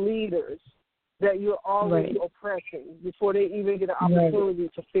country's leaders that you're already oppressing before they even get an opportunity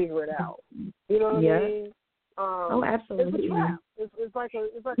to figure it out. You know what I mean? Absolutely. It's a trap.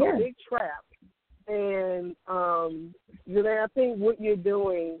 It's like a big trap. And I think what you're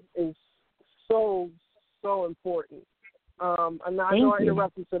doing is so important. And I know I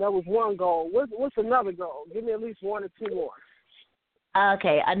interrupted, so that was one goal. What's another goal? Give me at least 1 or 2 more.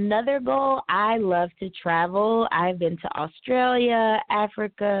 Okay, another goal, I love to travel. I've been to Australia,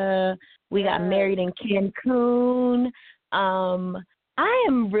 Africa. We got married in Cancun. I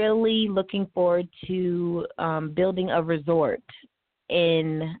am really looking forward to building a resort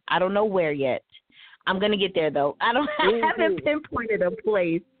in, I don't know where yet. I'm going to get there, though. I haven't pinpointed a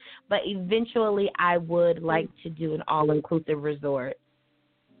place, but eventually I would like to do an all-inclusive resort.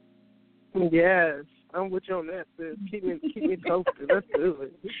 Yes. I'm with you on that, sis. Keep me toasted. Let's do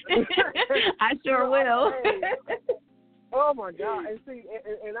it. I sure will. Oh, my God. And see,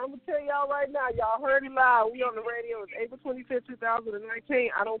 and I'm going to tell y'all right now, y'all heard it loud. We on the radio. It's April 25th, 2019.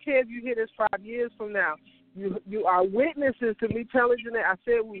 I don't care if you hear this 5 years from now. you are witnesses to me telling Janay I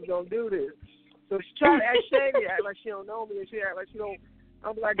said we was gonna do this. So she tried to act shady, act like she don't know me, and she act like she don't.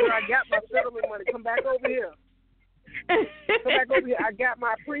 I'm like, girl, I got my settlement money. Come back over here. Come back over here. I got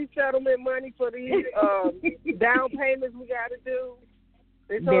my pre-settlement money for these down payments we got to do.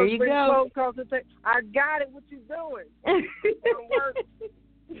 There you go. I got it. What you doing?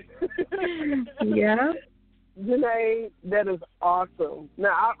 Yeah. Janay, that is awesome.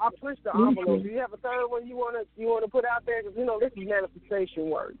 Now I push the envelope. Do you have a third one you want to put out there? Because this is manifestation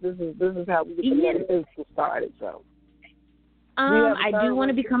work. This is how we get the metaphysical started. So. I do want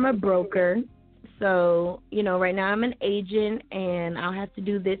to become a broker. So, right now I'm an agent, and I'll have to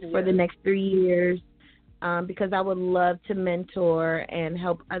do this for the next 3 years because I would love to mentor and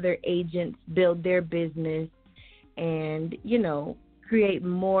help other agents build their business and, create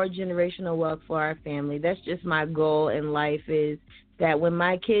more generational wealth for our family. That's just my goal in life, is that when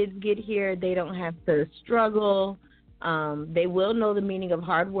my kids get here, they don't have to struggle. They will know the meaning of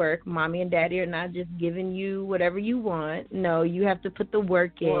hard work. Mommy and Daddy are not just giving you whatever you want. No, you have to put the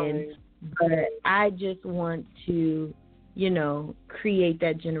work in. But I just want to, create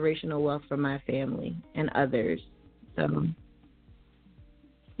that generational wealth for my family and others. So,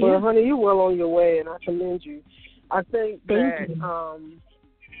 well, honey, you're well on your way, and I commend you. I think that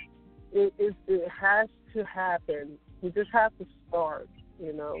it has to happen. We just have to start,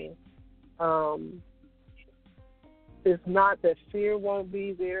 It's not that fear won't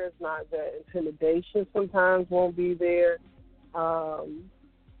be there. It's not that intimidation sometimes won't be there.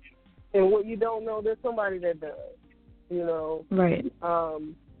 And what you don't know, there's somebody that does. Right.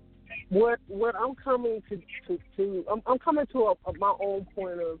 What I'm coming to I'm coming to my own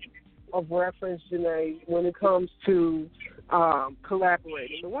point of reference, Janay, when it comes to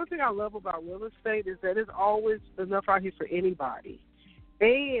collaborating. The one thing I love about real estate is that there's always enough out here for anybody,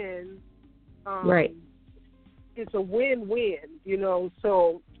 and right. It's a win-win,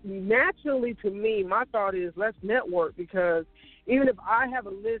 So naturally, to me, my thought is let's network, because even if I have a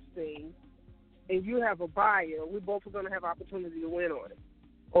listing and you have a buyer, we both are going to have opportunity to win on it,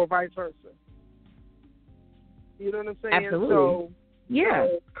 or vice versa. You know what I'm saying? Absolutely. So,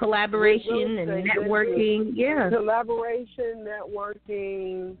 collaboration and networking. Collaboration,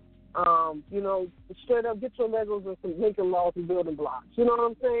 networking. Straight up get your Legos and some Lincoln Logs and building blocks. You know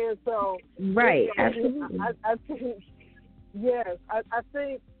what I'm saying? So right, absolutely. I think yes. I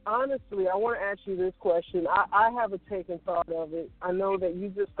think honestly, I want to ask you this question. I have a taken thought of it. I know that you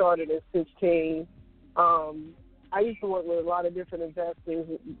just started at 16. I used to work with a lot of different investors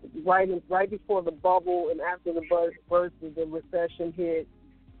right before the bubble and after the burst of the recession hit.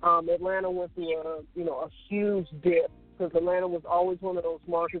 Atlanta went through a huge dip, because Atlanta was always one of those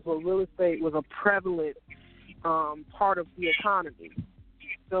markets where real estate was a prevalent part of the economy.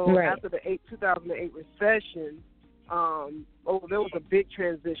 So after the 2008 recession, there was a big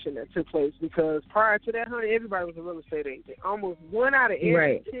transition that took place, because prior to that, honey, everybody was a real estate agent. Almost 1 out of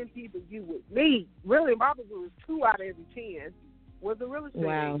every 10 people you would meet, really, probably was 2 out of every 10, was a real estate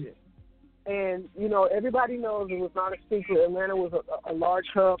agent. And, everybody knows it was not a secret. Atlanta was a large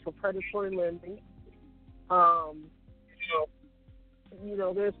hub for predatory lending.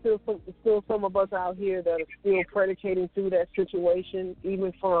 There's still some of us out here that are still predicating through that situation,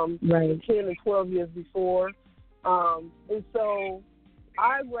 even from 10 and 12 years before. And so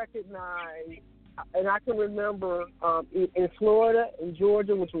I recognize, and I can remember in Florida and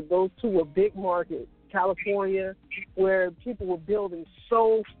Georgia, which were those two were big markets, California, where people were building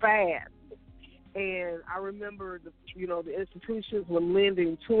so fast. And I remember the institutions were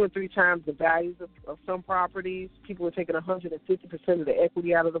lending 2 and 3 times the values of some properties. People were taking 150% of the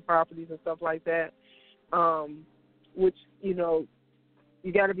equity out of the properties and stuff like that, which, you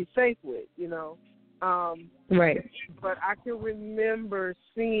got to be safe with, Right. But I can remember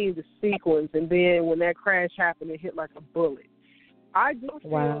seeing the sequence, and then when that crash happened, it hit like a bullet. I do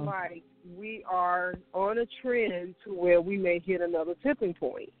feel like we are on a trend to where we may hit another tipping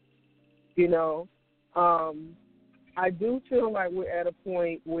point. I do feel like we're at a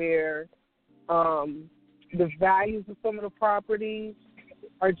point where the values of some of the properties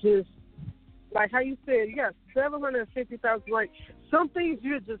are just, like how you said, you got 750,000, like some things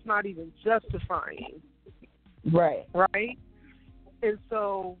you're just not even justifying. Right. Right? And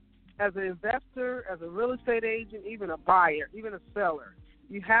so as an investor, as a real estate agent, even a buyer, even a seller,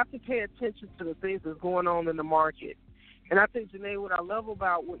 you have to pay attention to the things that's going on in the market. And I think, Janay, what I love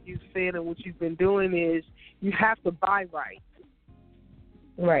about what you said and what you've been doing is you have to buy right.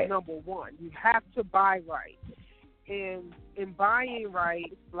 Right. Number one, you have to buy right. And in buying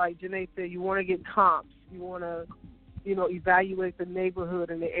right, like Janay said, you want to get comps. You want to evaluate the neighborhood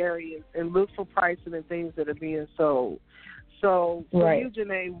and the areas and look for pricing and things that are being sold. So for you,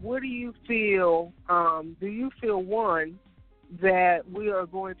 Janay, what do you feel? Do you feel, one, that we are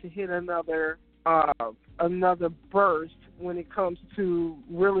going to hit another burst when it comes to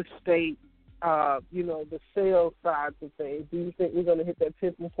real estate, the sales sides of things? Do you think we're going to hit that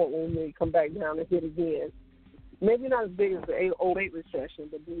tipping point when we come back down and hit again? Maybe not as big as the 2008 recession,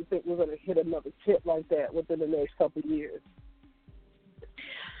 but do you think we're going to hit another tip like that within the next couple of years?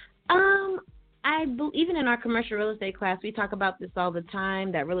 Even in our commercial real estate class, we talk about this all the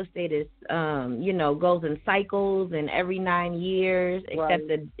time, that real estate is, goes in cycles, and every 9 years,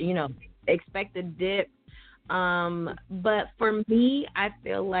 expect a dip. But for me, I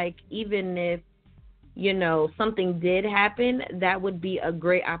feel like even if, something did happen, that would be a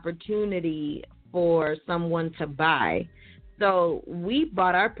great opportunity for someone to buy. So we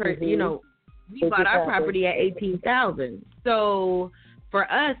bought our property at $18,000. So for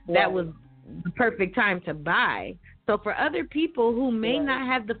us, that was the perfect time to buy. So for other people who may not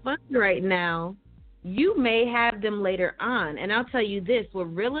have the funds right now, you may have them later on. And I'll tell you this, with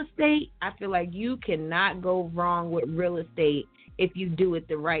real estate, I feel like you cannot go wrong with real estate if you do it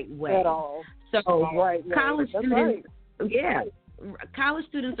the right way. At all. So college students, college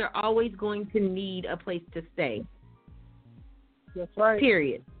students are always going to need a place to stay. That's right.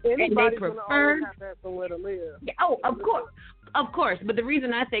 Period. Anybody's and they prefer have that somewhere to live. Of course. But the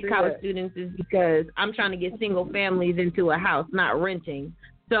reason I say college students is because I'm trying to get single families into a house, not renting.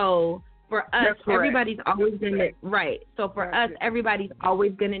 So for us, everybody's always going to So for us, everybody's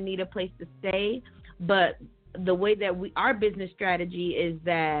always going to need a place to stay. But the way that our business strategy is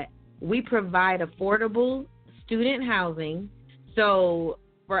that we provide affordable student housing. So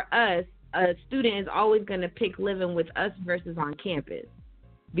for us, a student is always going to pick living with us versus on campus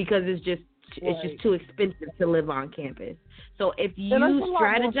because it's just too expensive to live on campus. So if you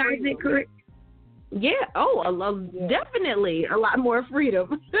strategize it correct, definitely a lot more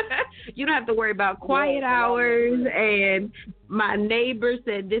freedom. You don't have to worry about quiet hours and my neighbor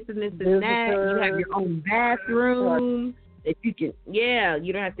said this and this and that. You have your own bathroom. That you can,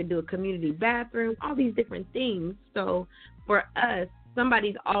 you don't have to do a community bathroom, all these different things. So for us,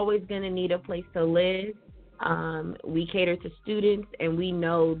 somebody's always going to need a place to live. We cater to students, and we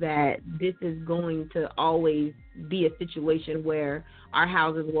know that this is going to always be a situation where our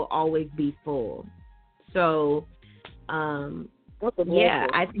houses will always be full. So, I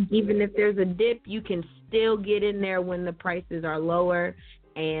think even if there's a dip, you can still get in there when the prices are lower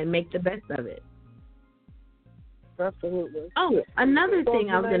and make the best of it. Absolutely. Oh, another thing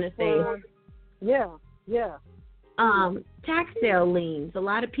I was going to say. Tax sale liens. A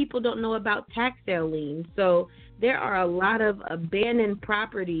lot of people don't know about tax sale liens. So there are a lot of abandoned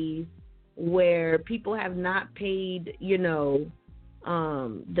properties where people have not paid, the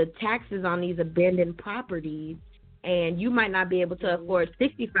taxes on these abandoned properties, and you might not be able to afford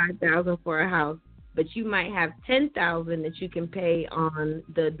 $65,000 for a house, but you might have $10,000 that you can pay on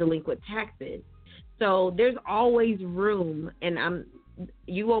the delinquent taxes. So there's always room, and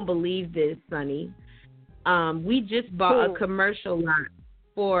you won't believe this, Sonny. We just bought a commercial lot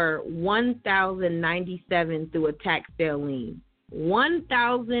for $1,097 through a tax sale lien.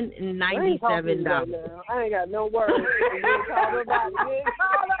 $1,097. I ain't got no words.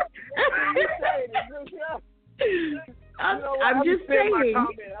 I'm just saying. I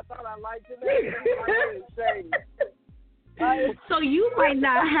thought I liked it. So you might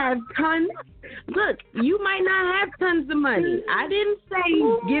not have tons. Look, you might not have tons of money. I didn't say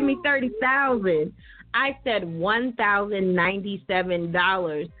give me $30,000. I said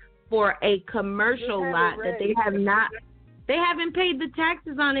 $1,097 for a commercial lot that they haven't paid the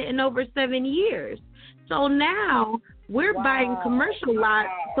taxes on it in over 7 years. So now we're buying commercial lots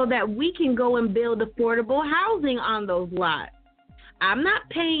so that we can go and build affordable housing on those lots. I'm not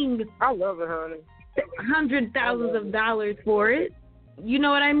paying I love it, honey. $100,000s of dollars for it. You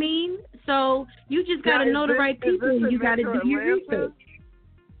know what I mean? So you just got to know the right people. You got to do your research.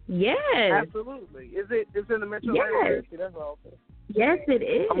 Yes. Absolutely. Is it in the metro area? That's awesome. Yes, it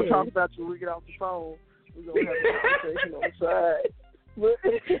is. I'm going to talk about you when we get off the phone. We're going to have a conversation on the side.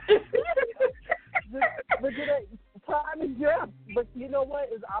 But time is just. But you know what?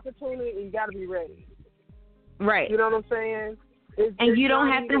 It's opportunity, and you got to be ready. Right. You know what I'm saying? And you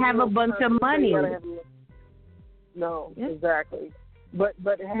don't have to have a bunch of money. No, exactly. But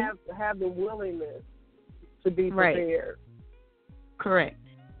have the willingness to be prepared. Correct.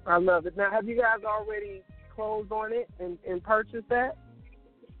 I love it. Now, have you guys already closed on it and purchased that?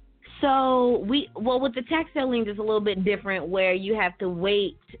 So with the tax sale liens, it's a little bit different where you have to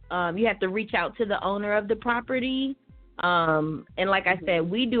wait. You have to reach out to the owner of the property And like I said,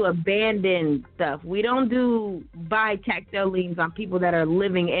 we do abandoned stuff. We don't do buy tax sale liens on people that are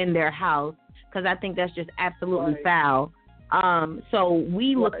living in their house, because I think that's just absolutely foul. So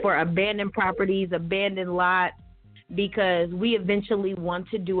we look for abandoned properties, abandoned lots, because we eventually want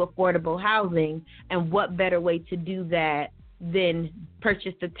to do affordable housing. And what better way to do that than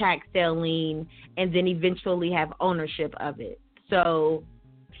purchase the tax sale lien and then eventually have ownership of it? So,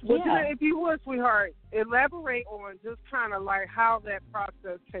 well, Janay, if you would, sweetheart, elaborate on just kind of like how that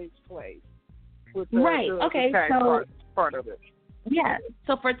process takes place with the, the tax part of it. Yeah,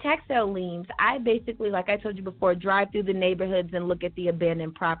 so for tax sale liens, I basically, like I told you before, drive through the neighborhoods and look at the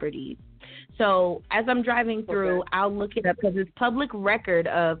abandoned properties. So as I'm driving through, I'll look it up because it's public record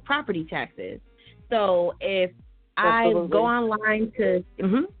of property taxes. So if I go online to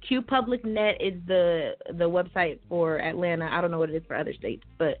QPublicNet is the website for Atlanta. I don't know what it is for other states,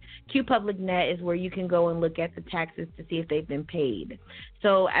 but QPublicNet is where you can go and look at the taxes to see if they've been paid.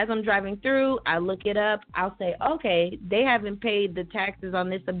 So as I'm driving through, I look it up. I'll say, okay, they haven't paid the taxes on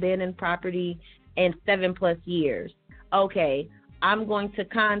this abandoned property in 7+ years. Okay, I'm going to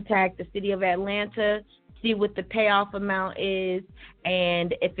contact the city of Atlanta, see what the payoff amount is,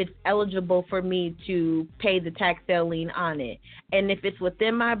 and if it's eligible for me to pay the tax sale lien on it. And if it's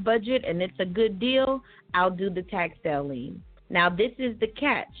within my budget and it's a good deal, I'll do the tax sale lien. Now, this is the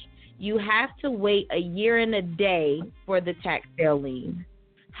catch. You have to wait a year and a day for the tax sale lien.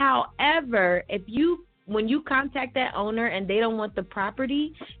 However, when you contact that owner and they don't want the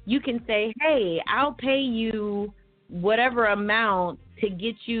property, you can say, hey, I'll pay you whatever amount to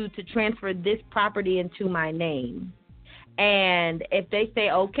get you to transfer this property into my name. And if they say,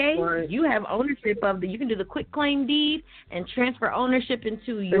 okay, you have ownership of you can do the quick claim deed and transfer ownership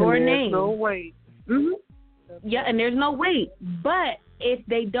into your name. There's no wait. Yeah, and there's no wait. But if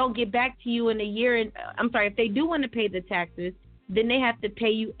they don't get back to you in a year, if they do want to pay the taxes, then they have to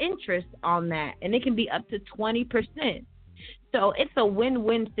pay you interest on that. And it can be up to 20%. So it's a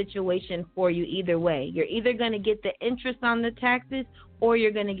win-win situation for you either way. You're either going to get the interest on the taxes or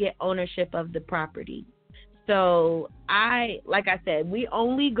you're going to get ownership of the property. So like I said, we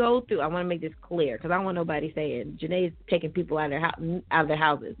only go through, I want to make this clear because I don't want nobody saying Janay is taking people out of their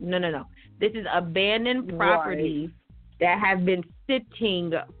houses. No. This is abandoned properties that have been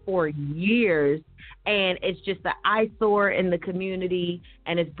sitting for years, and it's just an eyesore in the community,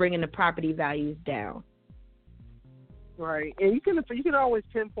 and it's bringing the property values down. Right, and you can always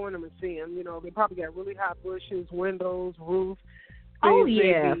pinpoint them and see them. You know, they probably got really high bushes, windows, roof. Oh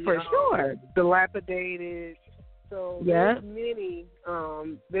yeah, for sure. Dilapidated. So there's many.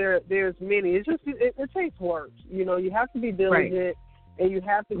 There's many. It's just it takes work. You know, you have to be diligent, and you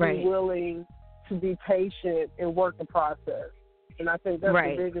have to be willing to be patient and work the process. And I think that's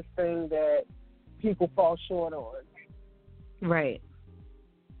the biggest thing that people fall short on. Right.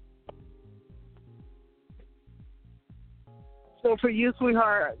 So for you,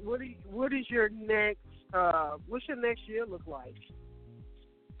 sweetheart, what's your next year look like?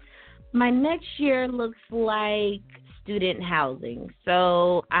 My next year looks like student housing.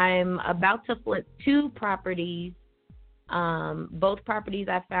 So I'm about to flip 2 properties. Both properties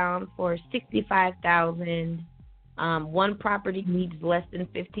I found for $65,000. One property needs less than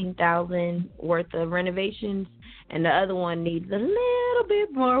 $15,000 worth of renovations, and the other one needs a little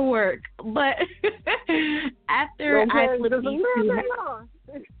bit more work. But after I flip these 2,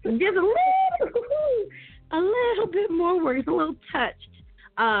 just a little bit more work. It's a little touched.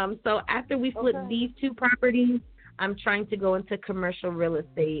 So after we flip these 2 properties, I'm trying to go into commercial real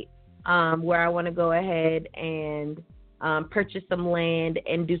estate, where I want to go ahead and purchase some land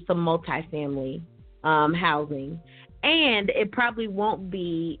and do some multifamily housing. And it probably won't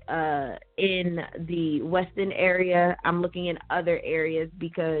be in the Weston area. I'm looking in other areas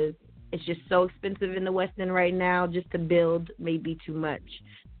because it's just so expensive in the Weston right now. Just to build may be too much.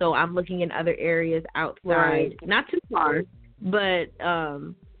 So I'm looking in other areas outside, not too far, but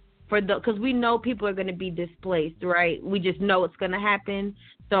because we know people are going to be displaced, right? We just know it's going to happen.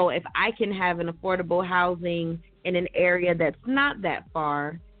 So if I can have an affordable housing in an area that's not that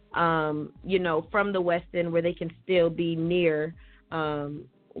far, from the Weston, where they can still be near,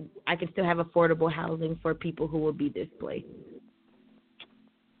 I can still have affordable housing for people who will be displaced.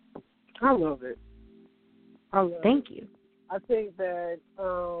 I love it. Thank you. I think that,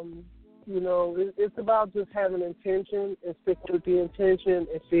 it's about just having intention and sticking with the intention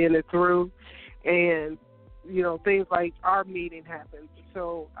and seeing it through. And, things like our meeting happened.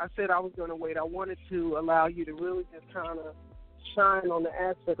 So I said I was going to wait. I wanted to allow you to really just kind of shine on the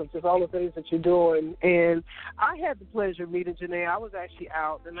aspect of just all the things that you're doing. And I had the pleasure of meeting Janay. I was actually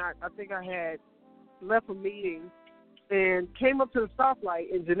out, and I think I had left a meeting and came up to the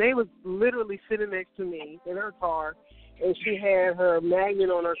stoplight, and Janay was literally sitting next to me in her car, and she had her magnet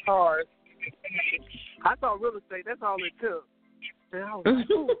on her car. I thought real estate, that's all it took. And I was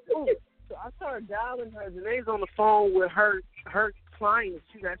like, ooh. So I started dialing her. Janay's on the phone with her clients.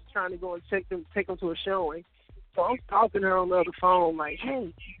 She's actually trying to go and take them to a showing. So I'm talking to her on the other phone like,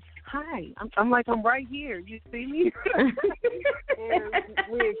 hey, hi. I'm like, I'm right here. You see me? And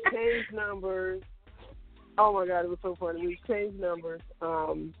we exchanged numbers. Oh, my God, it was so funny. We exchanged numbers.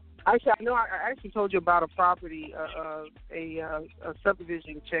 Actually, I know I actually told you about a property, a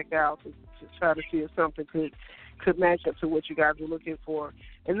subdivision check out to try to see if something could match up to what you guys were looking for.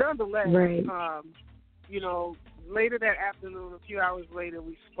 And nonetheless, right. Later that afternoon, a few hours later,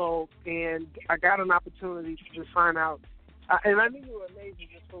 we spoke, and I got an opportunity to find out. And I knew you were amazing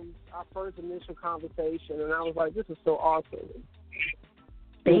just from our first initial conversation, and I was like, this is so awesome.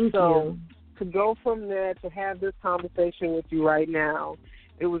 Thank you. To go from there to have this conversation with you right now,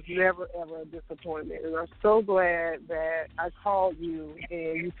 it was never, ever a disappointment. And I'm so glad that I called you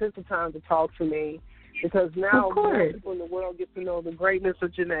and you took the time to talk to me, because now more people in the world get to know the greatness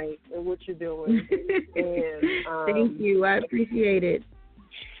of Janay and what you're doing. And thank you. I appreciate it.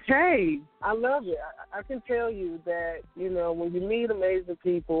 Hey, I love it. I can tell you that, when you meet amazing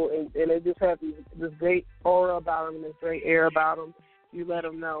people and they just have this great aura about them and this great air about them, you let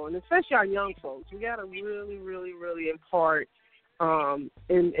them know. And especially our young folks, we got to really, really, really impart and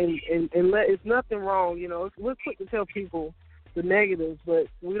let, it's nothing wrong. We're quick to tell people the negatives, but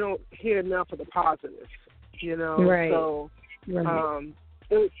we don't hear enough of the positives, Right. So right.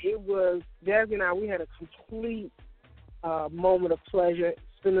 It was, Jasmine and I, we had a complete moment of pleasure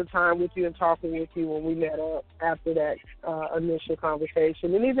spending time with you and talking with you when we met up after that initial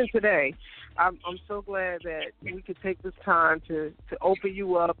conversation. And even today, I'm so glad that we could take this time to open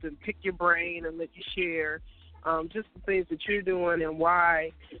you up and pick your brain and let you share just the things that you're doing and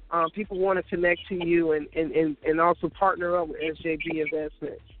why people want to connect to you and also partner up with SJB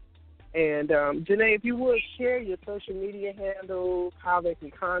Investments. And, Janay, if you would share your social media handles, how they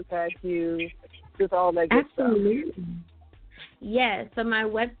can contact you, just all that good stuff. Absolutely. Yeah, so my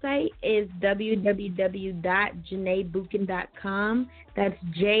website is www.janayboucan.com. That's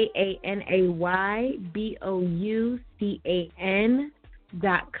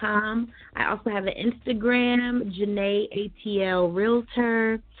JANAYBOUCAN.com. I also have an Instagram, Janay ATL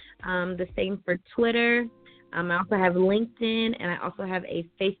Realtor. The same for Twitter. I also have LinkedIn, and I also have a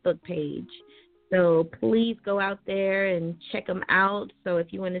Facebook page. So please go out there and check them out. So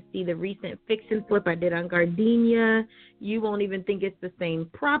if you want to see the recent fix and flip I did on Gardenia, you won't even think it's the same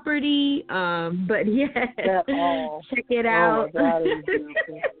property. But yes, check it out. Oh my God,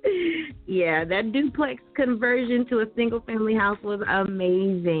 yeah, that duplex conversion to a single family house was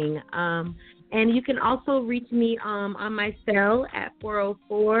amazing. And you can also reach me on my cell at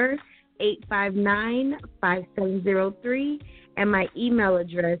 404-859-5703. And my email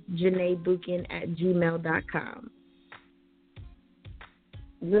address, janayboucan@gmail.com.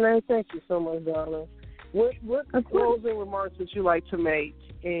 Janay, thank you so much, darling. What closing remarks would you like to make?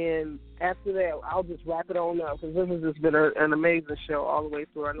 And after that, I'll just wrap it on up, because this has just been an amazing show all the way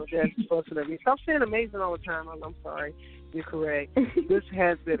through. I know Dad's fussing at me. Stop saying amazing all the time. I'm sorry. You're correct. This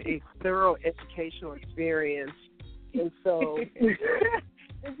has been a thorough educational experience. And so, if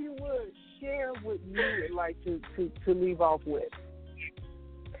you would, share what you would like to leave off with.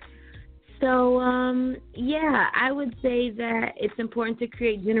 So, I would say that it's important to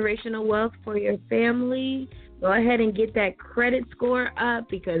create generational wealth for your family. Go ahead and get that credit score up,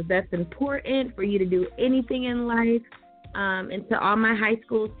 because that's important for you to do anything in life. And to all my high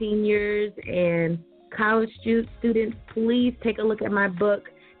school seniors and college students, please take a look at my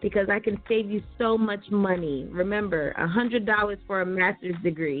book, because I can save you so much money. Remember, $100 for a master's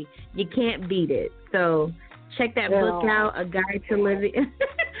degree. You can't beat it. So check that book out, A Guide to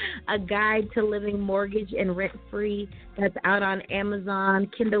Living Mortgage and Rent Free. That's out on Amazon,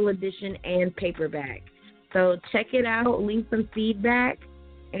 Kindle edition, and paperback. So check it out, leave some feedback,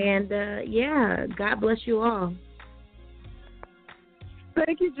 and God bless you all.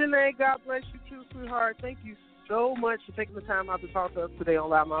 Thank you, Janay. God bless you too, sweetheart. Thank you so much for taking the time out to talk to us today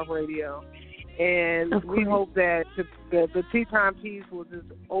on Loudmouth Radio. And we hope that the Tea Time piece will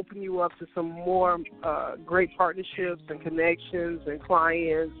just open you up to some more great partnerships and connections and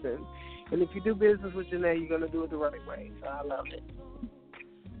clients. And if you do business with Janay, you're going to do it the right way. So I love it.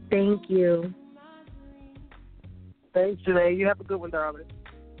 Thank you. Thanks, Janay. You have a good one, darling.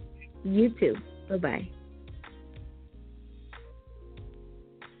 You too. Bye-bye.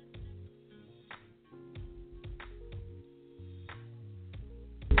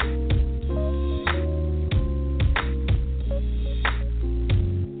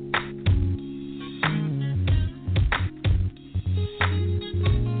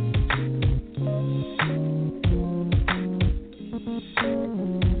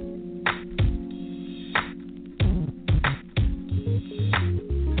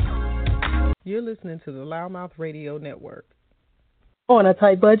 You're listening to the Loudmouth Radio Network. On a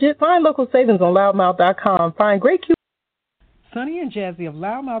tight budget, find local savings on loudmouth.com. Find great Sunny and Jazzy of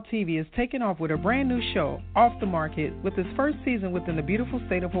Loudmouth TV is taking off with a brand new show, Off the Market, with its first season within the beautiful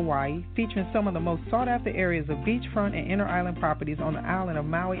state of Hawaii, featuring some of the most sought-after areas of beachfront and inner island properties on the island of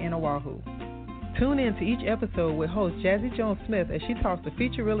Maui and Oahu. Tune in to each episode with host Jazzy Jones-Smith as she talks to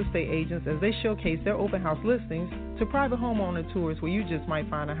featured real estate agents as they showcase their open house listings to private homeowner tours where you just might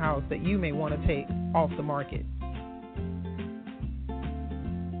find a house that you may want to take off the market.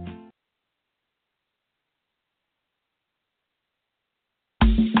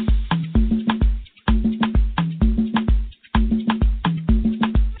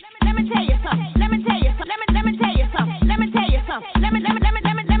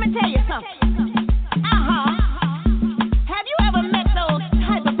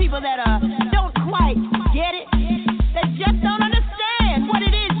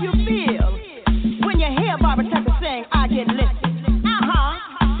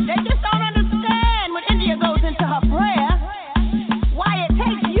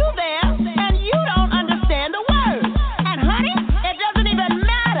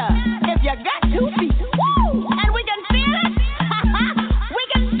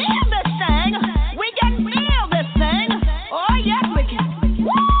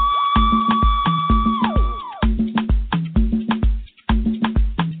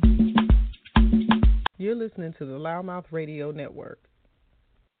 You're listening to the Loudmouth Radio Network.